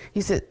up.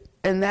 He said,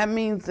 and that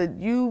means that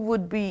you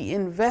would be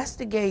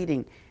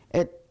investigating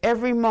at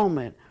every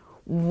moment,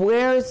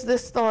 where is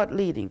this thought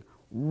leading?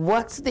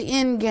 What's the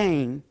end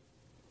game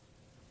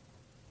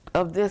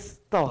of this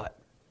thought?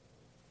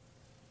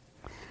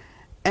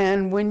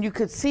 And when you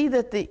could see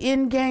that the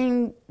end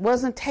game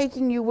wasn't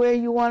taking you where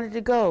you wanted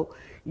to go,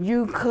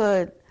 you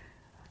could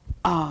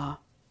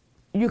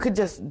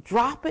just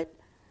drop it,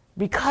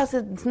 because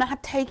it's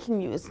not taking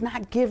you, it's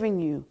not giving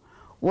you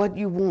what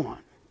you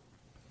want.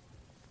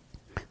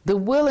 the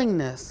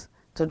willingness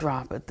to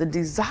drop it, the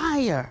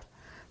desire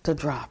to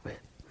drop it.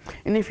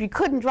 And if you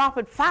couldn't drop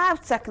it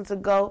 5 seconds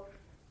ago,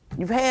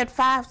 you've had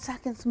 5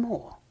 seconds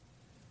more.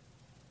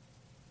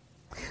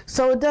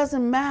 So it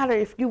doesn't matter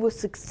if you were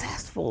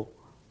successful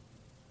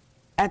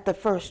at the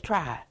first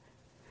try.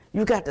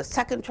 You got the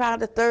second try,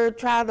 the third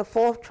try, the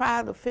fourth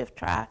try, the fifth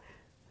try,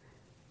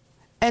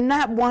 and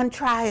not one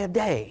try a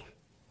day.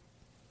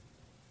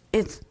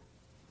 It's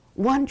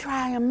one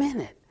try a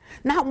minute.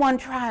 Not one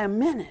try a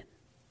minute.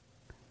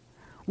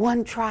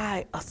 One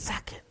try a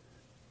second.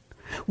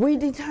 We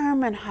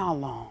determine how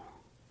long.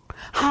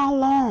 How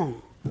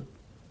long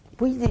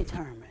we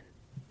determine.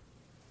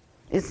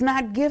 It's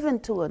not given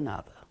to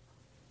another.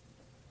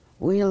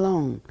 We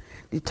alone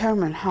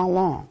determine how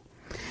long.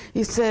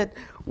 He said,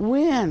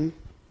 when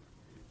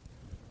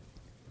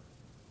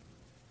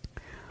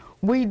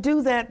we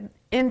do that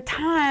in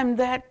time,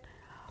 that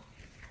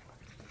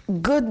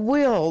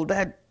goodwill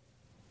that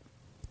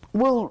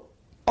will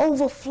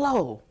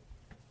overflow,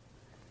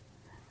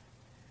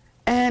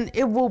 and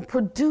it will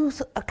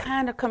produce a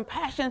kind of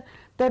compassion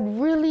that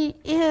really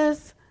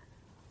is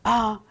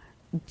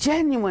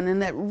genuine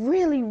and that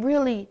really,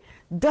 really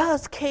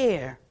does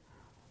care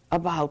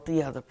about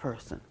the other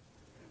person,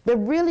 that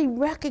really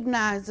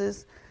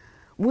recognizes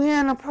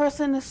when a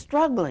person is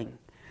struggling,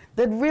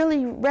 that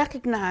really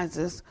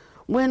recognizes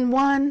when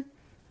one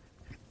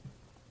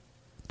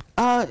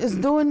is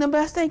doing the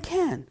best they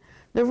can,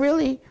 that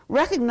really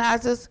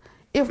recognizes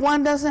if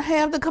one doesn't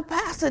have the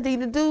capacity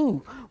to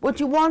do what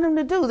you want them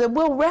to do, that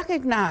will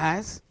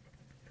recognize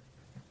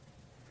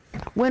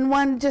when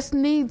one just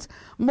needs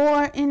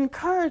more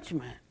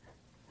encouragement,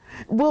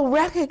 will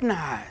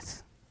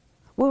recognize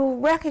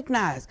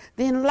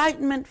the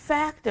enlightenment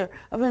factor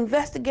of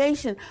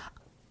investigation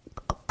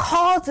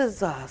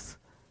causes us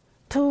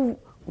to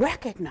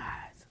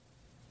recognize.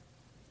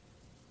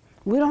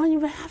 We don't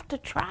even have to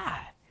try.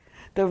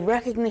 The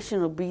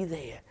recognition will be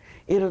there.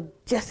 It'll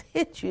just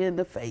hit you in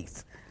the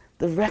face.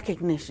 The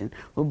recognition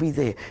will be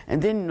there.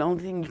 And then the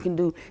only thing you can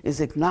do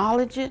is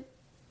acknowledge it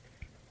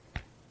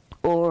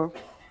or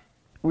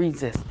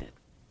resist it.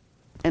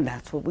 And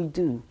that's what we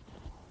do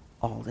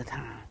all the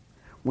time.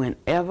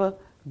 Whenever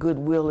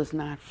goodwill is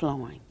not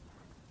flowing,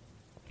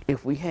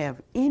 if we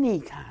have any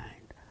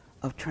kind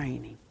of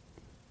training,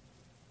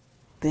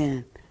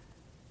 then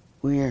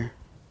we're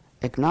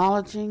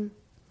acknowledging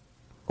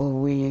or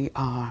we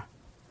are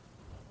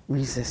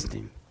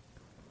resisting.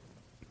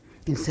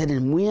 He said,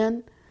 and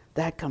when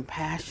that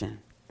compassion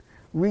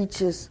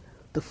reaches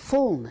the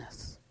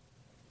fullness,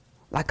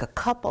 like a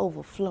cup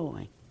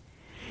overflowing,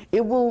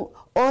 it will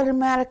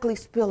automatically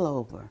spill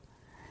over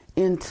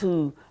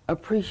into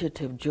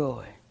appreciative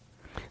joy,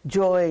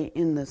 joy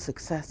in the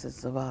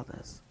successes of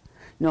others,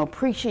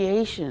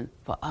 appreciation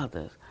for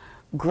others,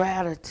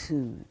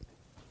 gratitude,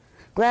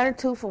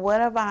 gratitude for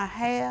whatever I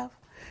have,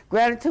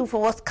 gratitude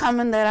for what's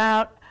coming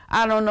that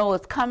I don't know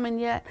what's coming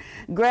yet.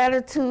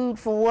 Gratitude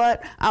for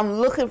what I'm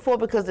looking for,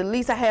 because at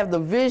least I have the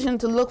vision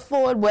to look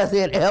for it, whether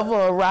it ever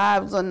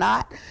arrives or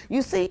not.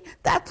 You see,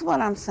 that's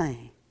what I'm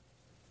saying.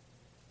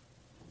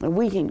 And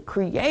we can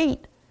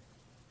create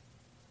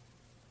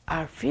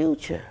our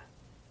future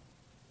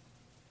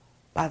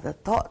by the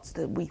thoughts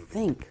that we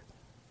think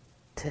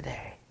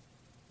today.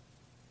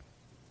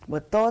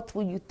 What thoughts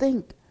will you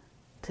think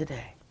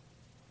today?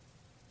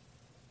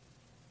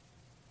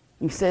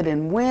 He said,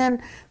 and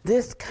when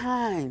this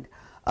kind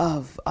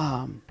of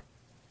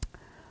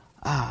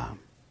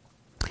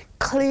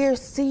clear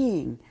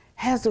seeing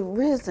has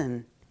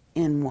arisen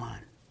in one,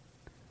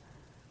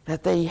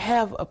 that they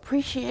have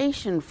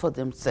appreciation for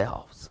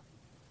themselves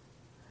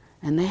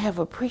and they have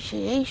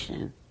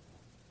appreciation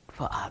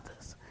for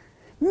others.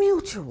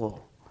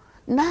 Mutual,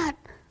 not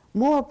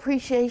more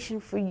appreciation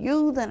for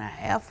you than I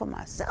have for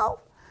myself,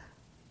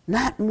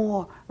 not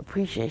more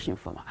appreciation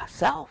for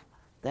myself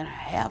than I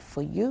have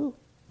for you.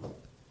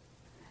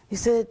 He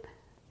said,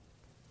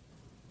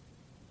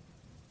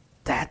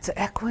 that's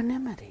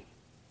equanimity.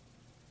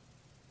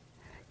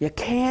 You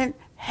can't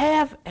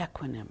have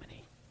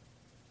equanimity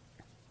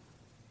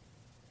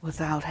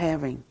without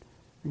having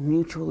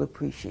mutual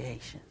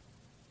appreciation.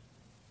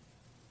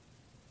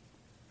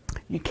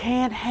 You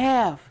can't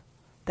have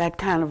that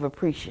kind of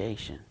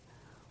appreciation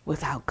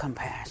without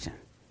compassion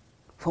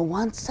for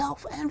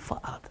oneself and for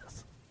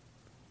others.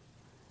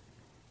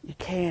 You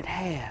can't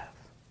have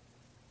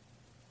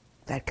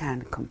that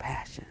kind of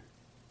compassion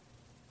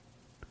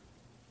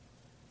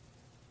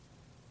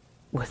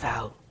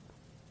without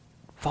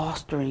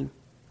fostering,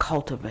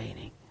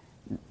 cultivating,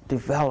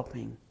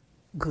 developing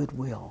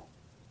goodwill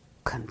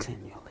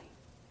continually.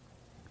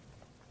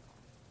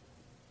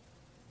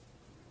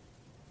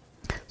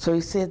 So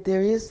he said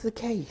there is the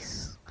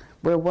case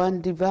where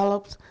one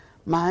develops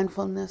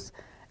mindfulness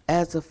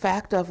as a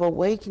fact of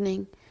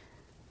awakening,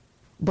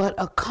 but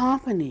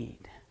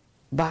accompanied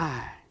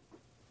by,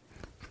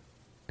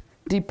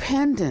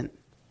 dependent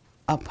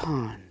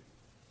upon,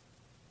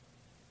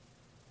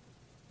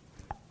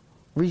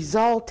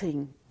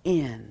 resulting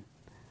in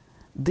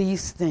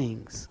these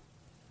things,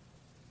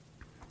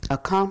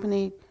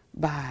 accompanied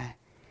by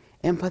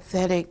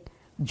empathetic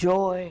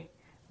joy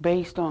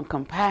based on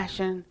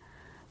compassion,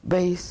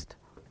 based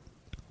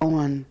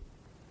on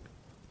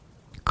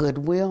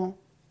goodwill.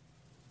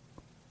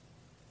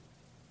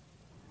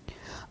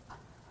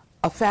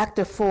 A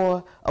factor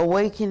for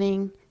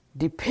awakening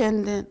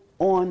dependent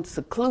on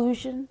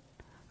seclusion.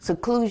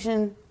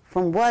 Seclusion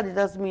from what? It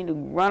doesn't mean to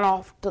run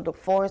off to the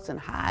forest and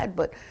hide,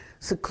 but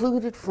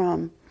secluded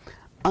from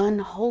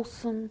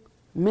unwholesome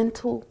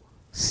mental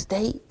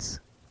states.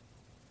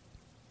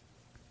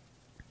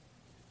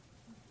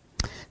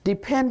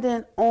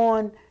 Dependent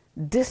on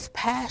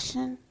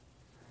dispassion.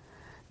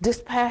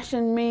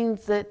 Dispassion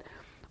means that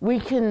we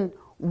can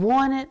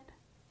want it,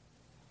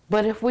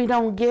 but if we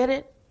don't get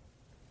it,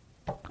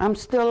 I'm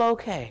still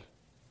okay.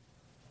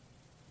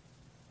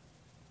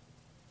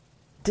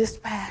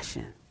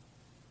 Dispassion.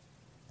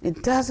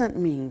 It doesn't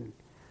mean,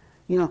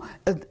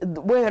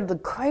 where the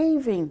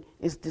craving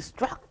is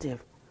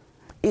destructive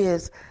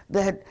is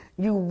that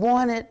you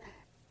want it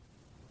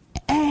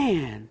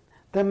and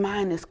the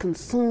mind is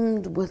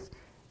consumed with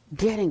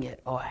getting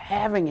it or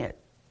having it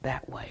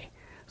that way.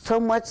 So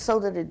much so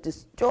that it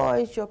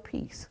destroys your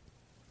peace.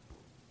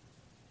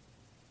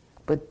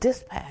 But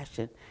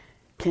dispassion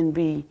can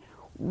be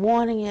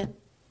wanting it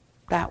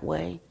that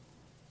way,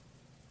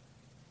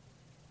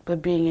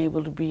 but being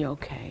able to be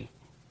okay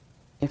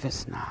if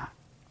it's not.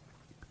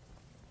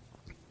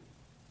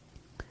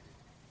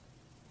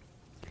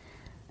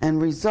 And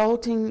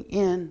resulting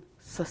in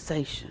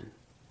cessation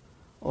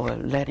or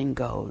letting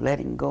go.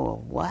 Letting go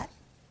of what?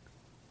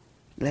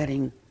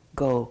 Letting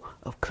go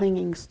of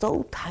clinging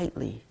so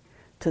tightly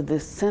to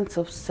this sense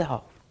of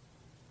self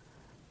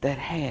that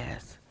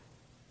has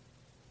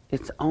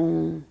its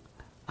own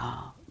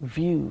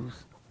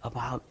views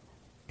about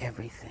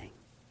everything.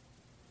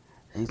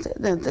 And he said,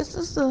 this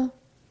is the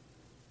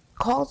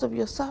cause of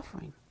your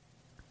suffering.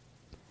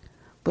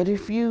 But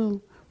if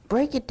you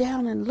break it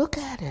down and look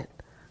at it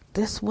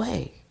this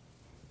way,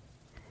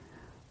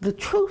 the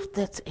truth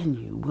that's in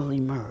you will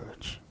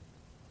emerge.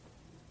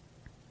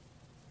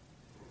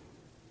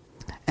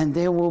 And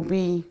there will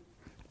be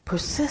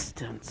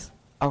persistence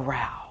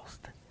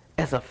aroused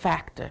as a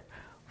factor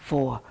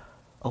for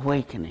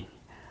awakening.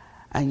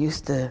 I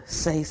used to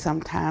say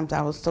sometimes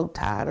I was so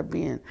tired of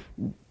being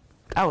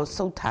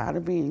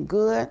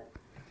good.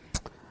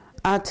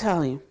 I'll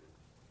tell you.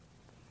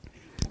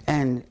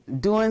 And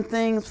doing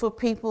things for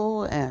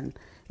people and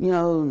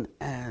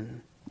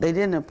they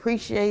didn't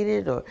appreciate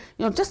it, or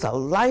just a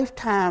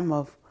lifetime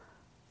of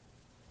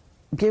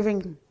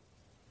giving,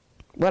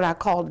 what I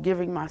called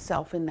giving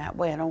myself in that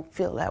way. I don't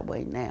feel that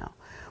way now.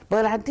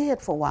 But I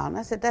did for a while, and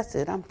I said, that's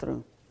it, I'm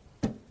through.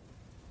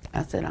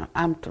 I said,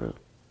 I'm through.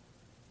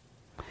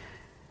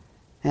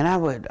 And I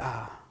would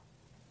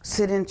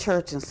sit in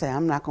church and say,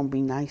 I'm not going to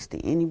be nice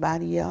to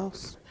anybody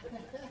else.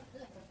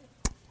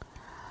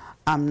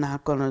 I'm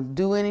not going to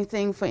do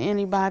anything for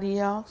anybody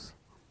else.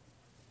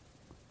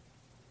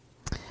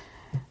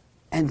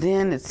 And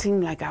then it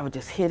seemed like I would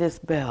just hit this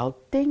bell,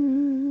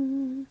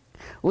 ding.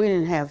 We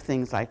didn't have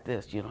things like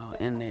this,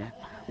 in there.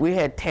 We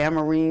had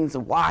tamarines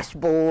and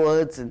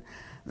washboards, and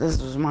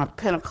this was my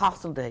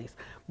Pentecostal days.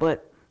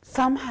 But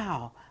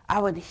somehow I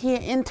would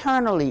hear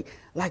internally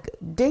like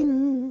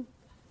ding,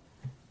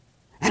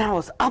 and I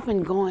was up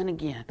and going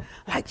again.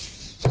 Like,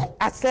 shit,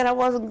 I said I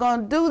wasn't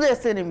going to do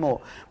this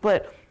anymore.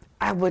 But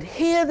I would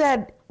hear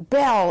that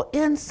bell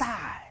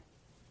inside,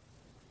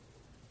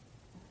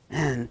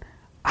 and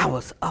I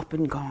was up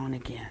and gone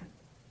again.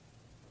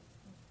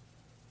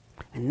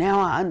 And now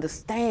I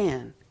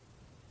understand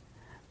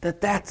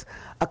that that's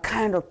a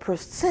kind of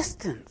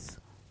persistence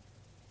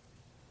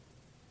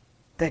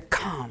that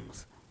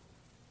comes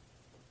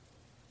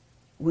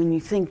when you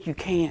think you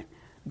can't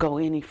go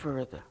any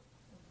further.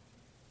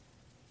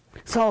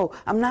 So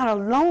I'm not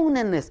alone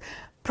in this.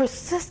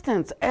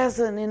 Persistence as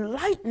an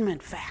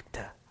enlightenment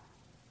factor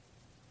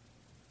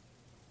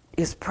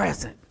is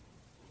present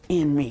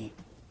in me,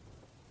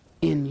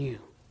 in you.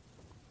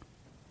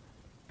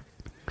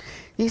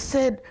 He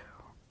said,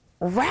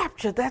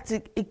 rapture, that's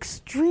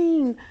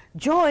extreme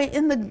joy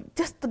in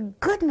just the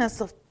goodness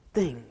of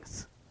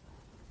things,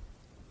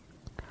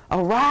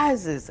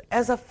 arises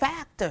as a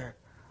factor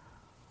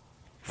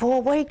for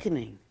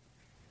awakening.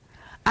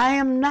 I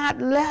am not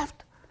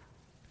left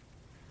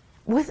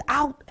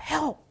without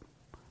help.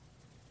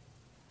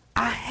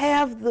 I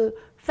have the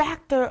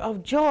factor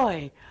of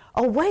joy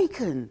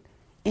awakened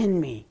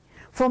in me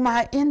for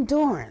my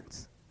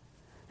endurance,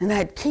 and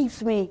that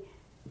keeps me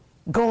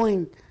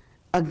going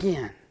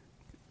again.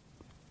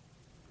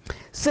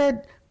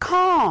 Said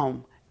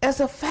calm as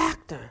a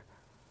factor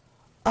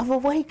of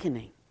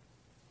awakening.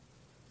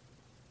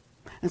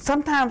 And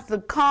sometimes the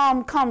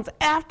calm comes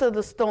after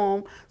the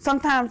storm.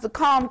 Sometimes the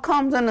calm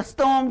comes and the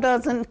storm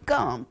doesn't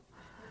come,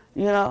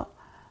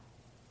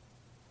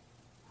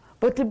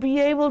 But to be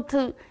able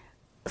to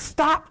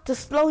stop, to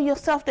slow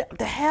yourself down,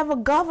 to have a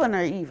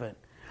governor even.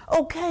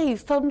 Okay,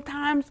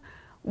 sometimes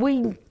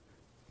we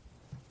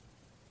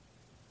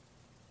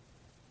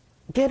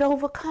get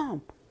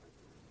overcome.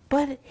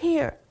 But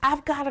here,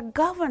 I've got a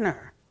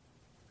governor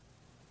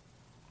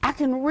I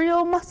can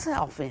reel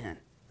myself in.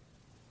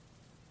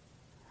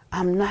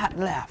 I'm not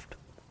left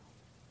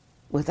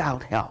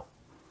without help.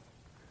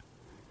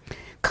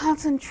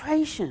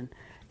 Concentration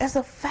is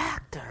a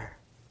factor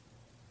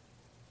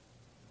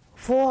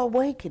for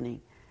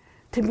awakening.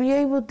 To be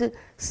able to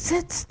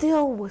sit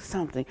still with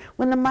something.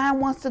 When the mind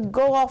wants to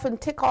go off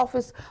and tick off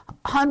its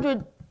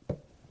 100,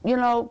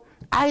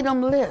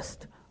 item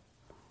list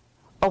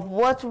of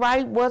what's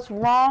right, what's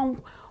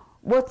wrong,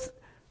 what's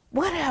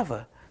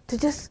whatever. To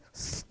just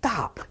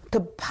stop, to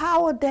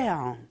power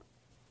down.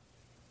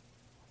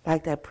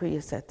 Like that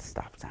Prius at the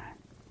stop sign.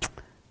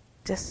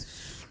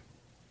 Just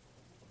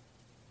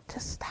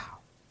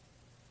stop.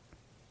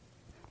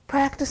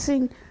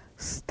 Practicing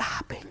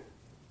stopping.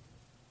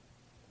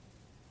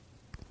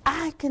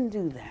 I can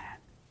do that.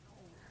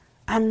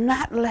 I'm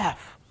not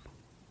left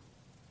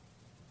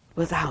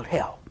without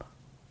help.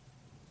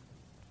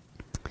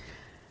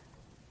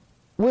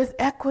 With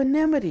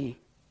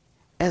equanimity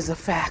as a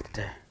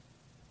factor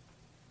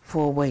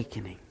for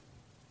awakening,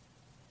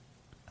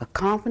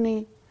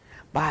 accompanied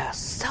by a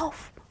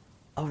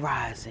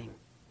self-arising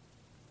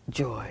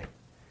joy,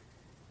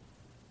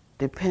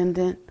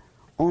 dependent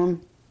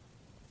on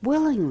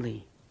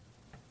willingly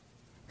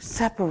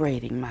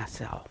separating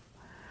myself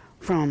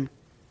from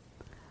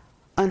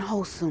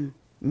unwholesome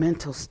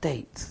mental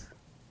states,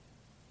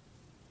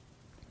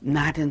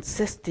 not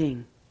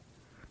insisting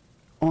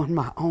on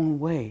my own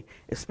way,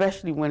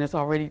 especially when it's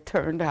already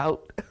turned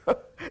out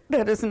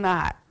that it's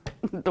not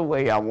the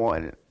way I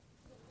want it.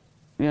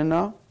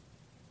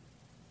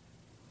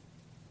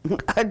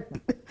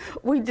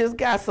 We just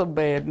got some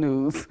bad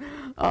news,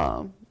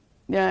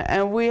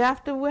 and we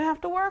have to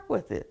work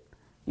with it,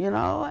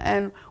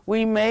 and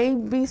we may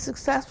be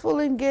successful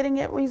in getting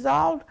it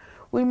resolved.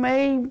 We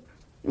may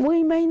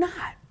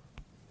not.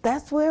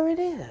 That's where it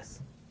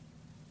is.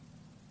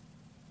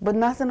 But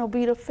nothing will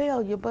beat a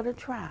failure but a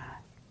try.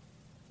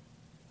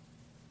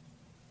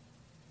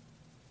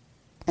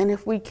 And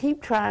if we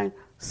keep trying,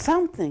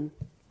 something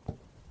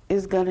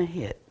is going to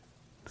hit.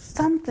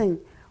 Something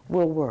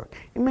will work.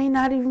 It may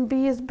not even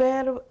be as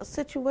bad a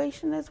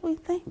situation as we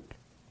think.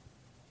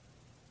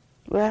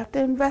 We have to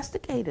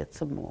investigate it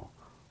some more.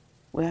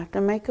 We have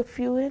to make a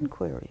few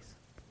inquiries.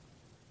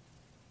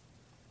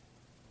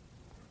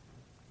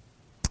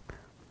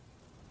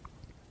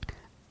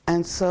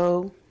 And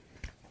so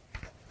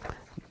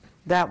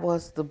that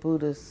was the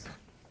Buddha's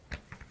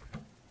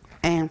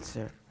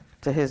answer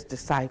to his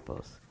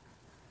disciples.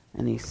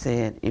 And he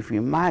said, if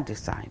you're my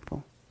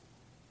disciple,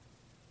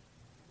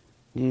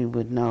 you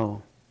would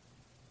know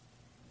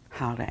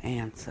how to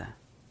answer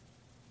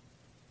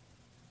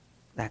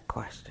that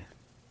question.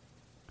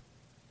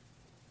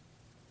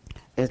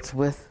 It's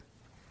with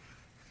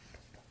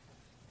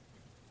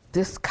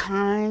this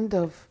kind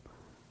of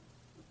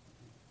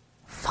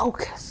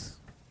focus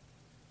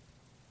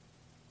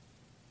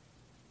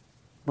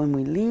when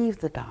we leave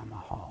the Dharma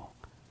hall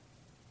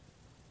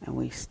and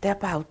we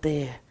step out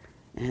there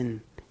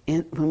and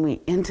when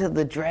we enter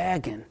the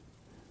dragon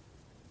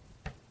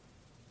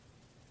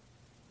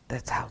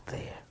that's out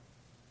there,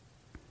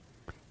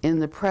 in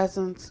the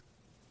presence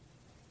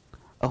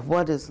of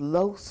what is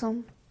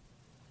loathsome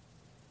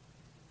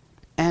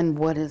and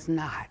what is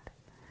not,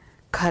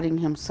 cutting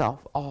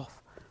himself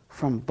off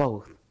from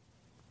both,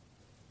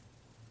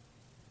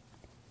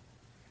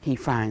 he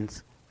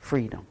finds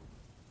freedom.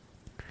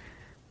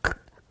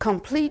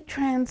 Complete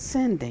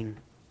transcending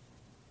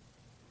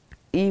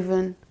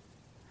even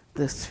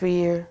the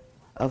sphere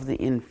of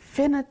the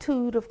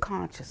infinitude of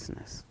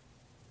consciousness.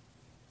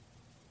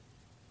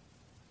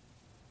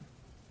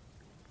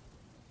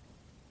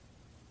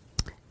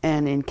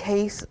 And in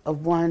case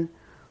of one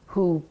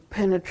who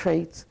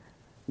penetrates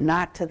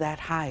not to that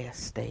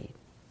highest state,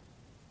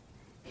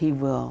 he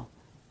will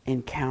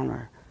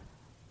encounter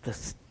the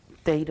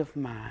state of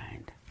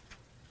mind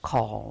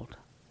called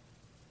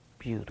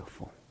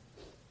beautiful.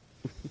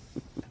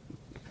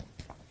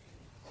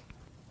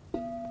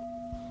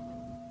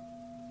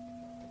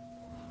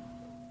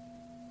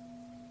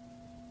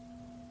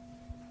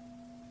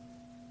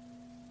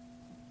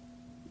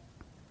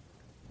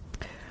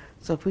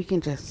 So if we can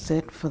just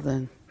sit for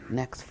the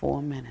next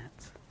 4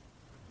 minutes.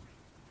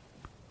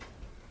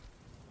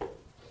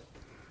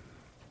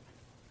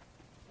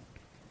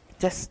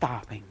 Just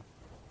stopping.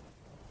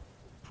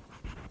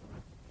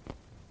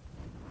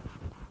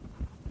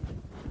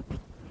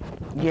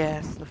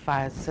 Yes, the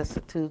five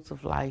vicissitudes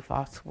of life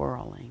are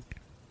swirling.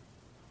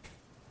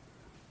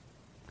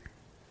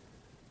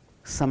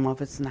 Some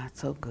of it's not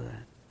so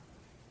good.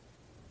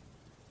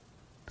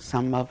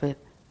 Some of it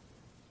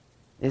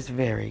is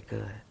very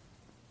good.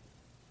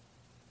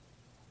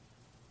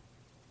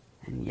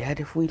 And yet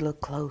if we look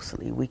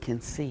closely, we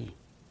can see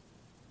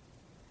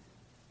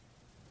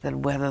that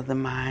whether the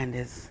mind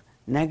is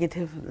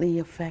negatively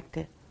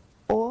affected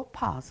or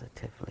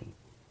positively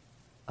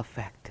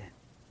affected,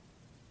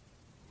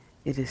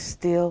 it is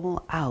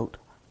still out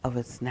of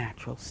its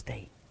natural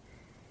state.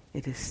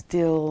 It is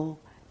still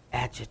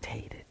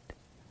agitated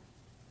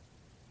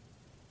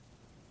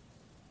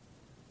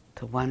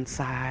to one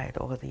side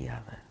or the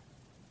other.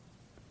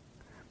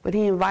 But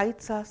he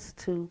invites us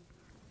to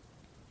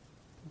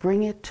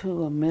bring it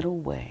to a middle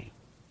way.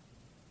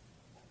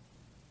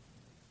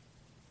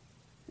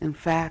 In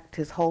fact,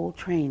 his whole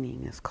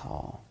training is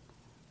called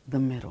the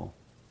middle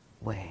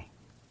way.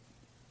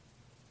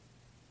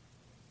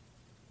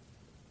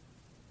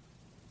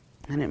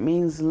 And it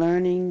means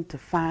learning to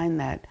find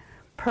that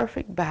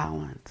perfect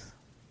balance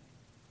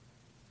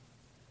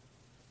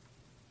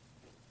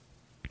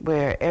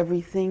where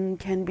everything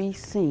can be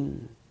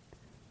seen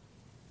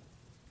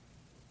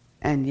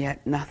and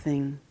yet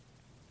nothing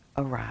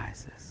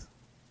arises.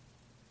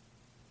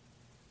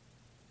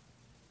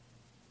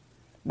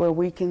 Where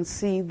we can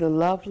see the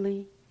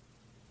lovely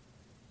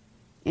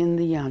in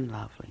the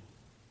unlovely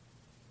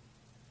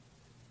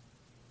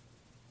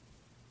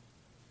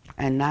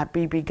and not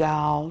be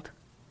beguiled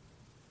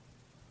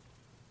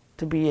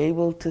to be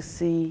able to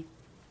see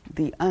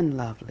the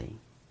unlovely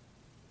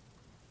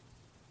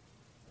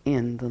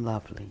in the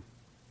lovely.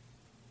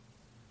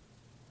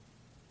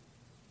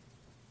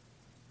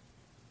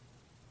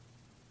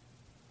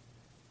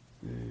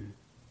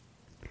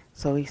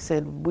 So he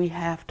said we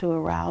have to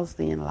arouse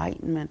the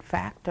enlightenment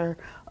factor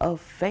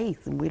of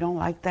faith. And we don't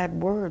like that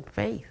word,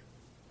 faith.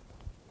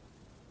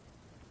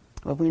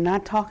 But we're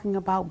not talking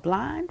about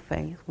blind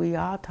faith. We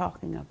are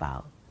talking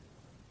about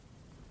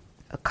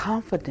a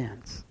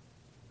confidence.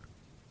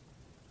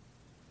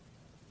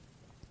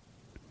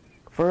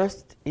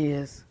 First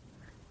is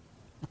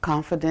a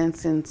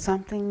confidence in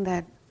something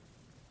that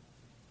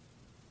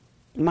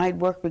might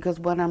work because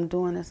what I'm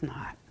doing is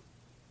not.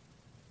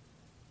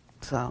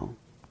 So,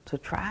 to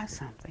try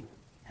something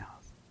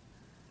else.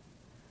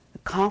 The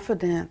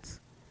confidence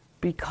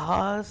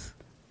because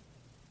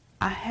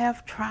I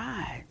have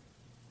tried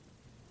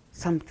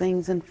some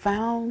things and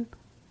found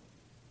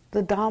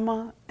the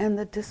Dharma and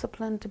the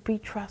discipline to be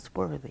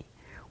trustworthy.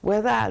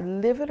 Whether I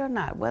live it or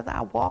not, whether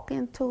I walk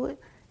into it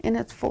in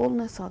its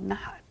fullness or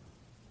not,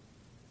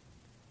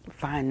 I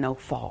find no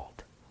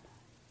fault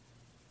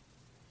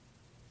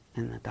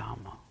in the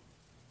Dharma.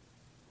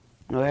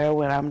 Where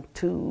when I'm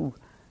too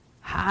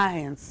high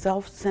and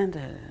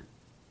self-centered,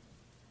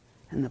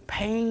 and the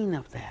pain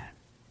of that,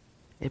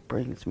 it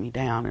brings me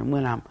down. And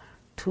when I'm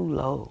too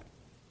low,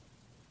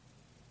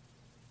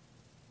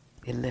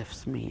 it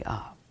lifts me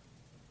up.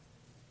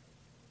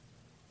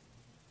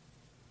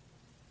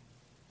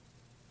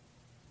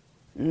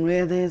 And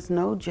where there's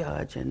no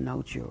judge and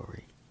no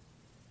jury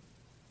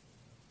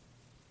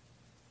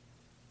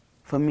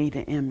for me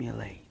to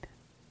emulate.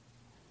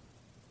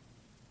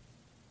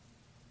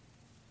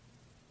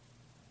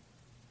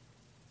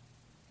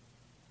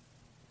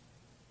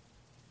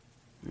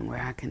 And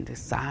where I can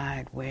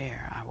decide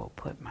where I will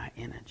put my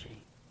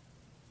energy.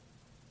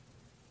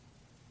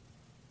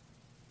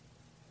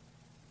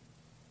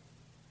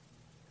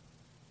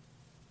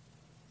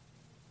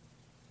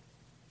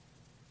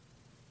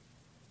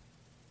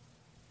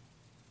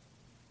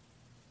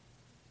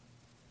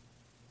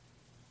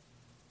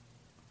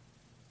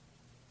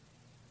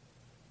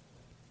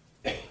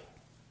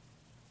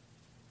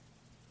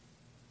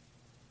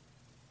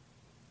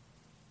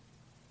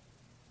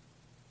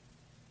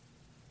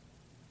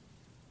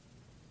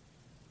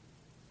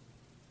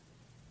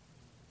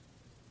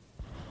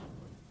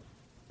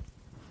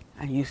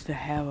 I used to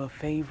have a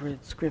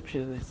favorite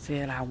scripture that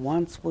said, I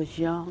once was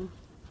young,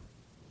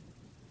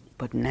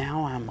 but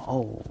now I'm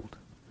old.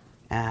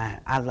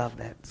 And I love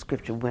that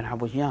scripture. When I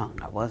was young,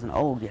 I wasn't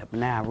old yet, but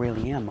now I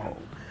really am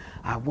old.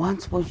 I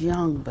once was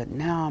young, but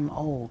now I'm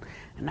old.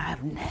 And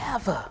I've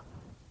never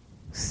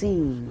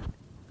seen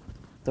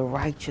the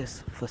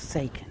righteous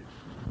forsaken,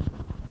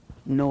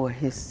 nor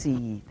his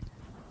seed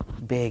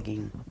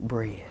begging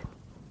bread.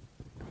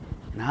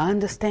 And I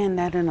understand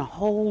that in a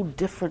whole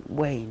different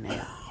way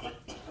now,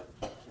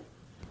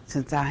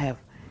 since I have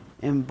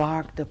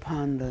embarked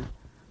upon the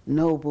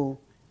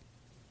noble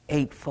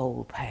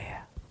eightfold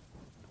path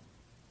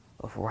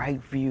of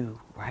right view,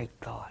 right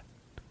thought,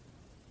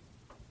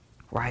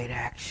 right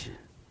action,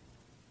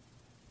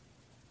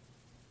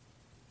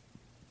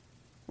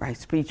 right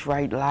speech,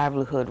 right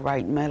livelihood,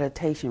 right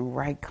meditation,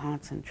 right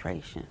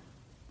concentration.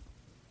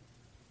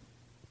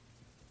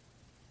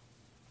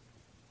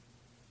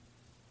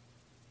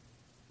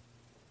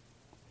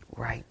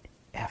 Right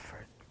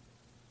effort.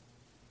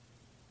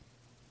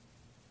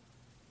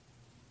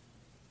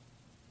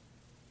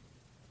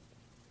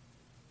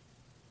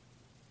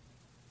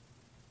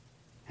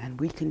 And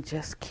we can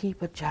just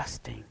keep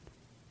adjusting,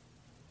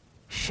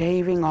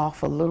 shaving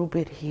off a little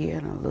bit here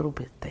and a little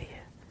bit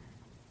there,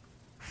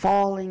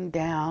 falling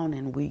down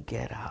and we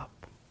get up.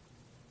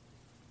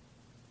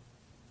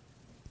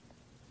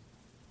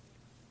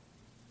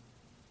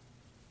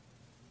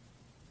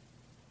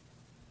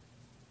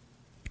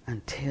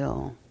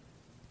 Until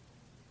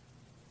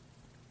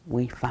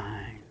we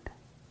find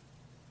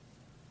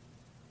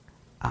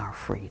our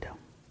freedom.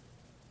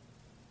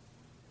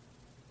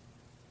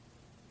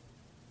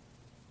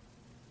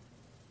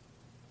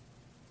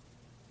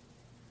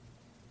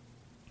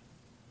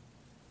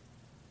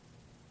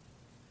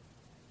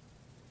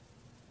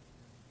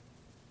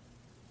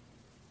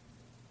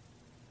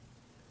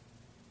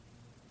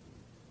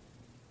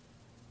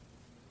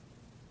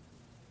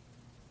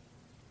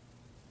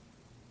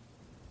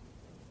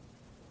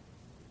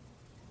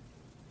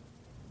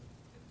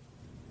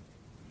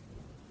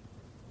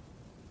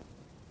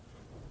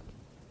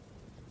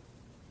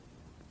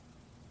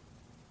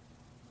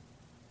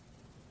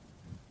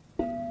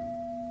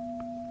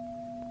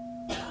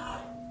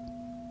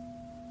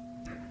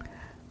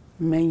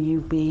 May you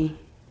be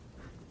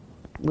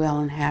well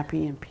and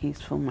happy and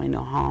peaceful. May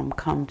no harm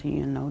come to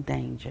you, no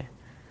danger.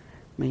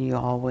 May you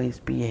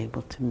always be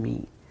able to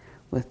meet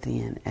with the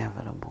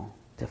inevitable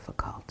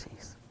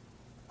difficulties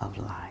of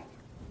life.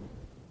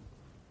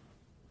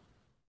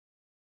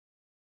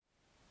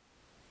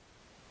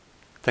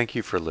 Thank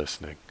you for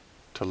listening.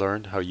 To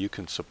learn how you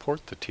can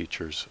support the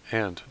teachers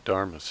and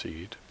Dharma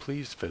Seed,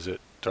 please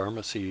visit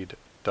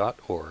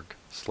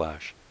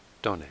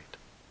dharmaseed.org/donate.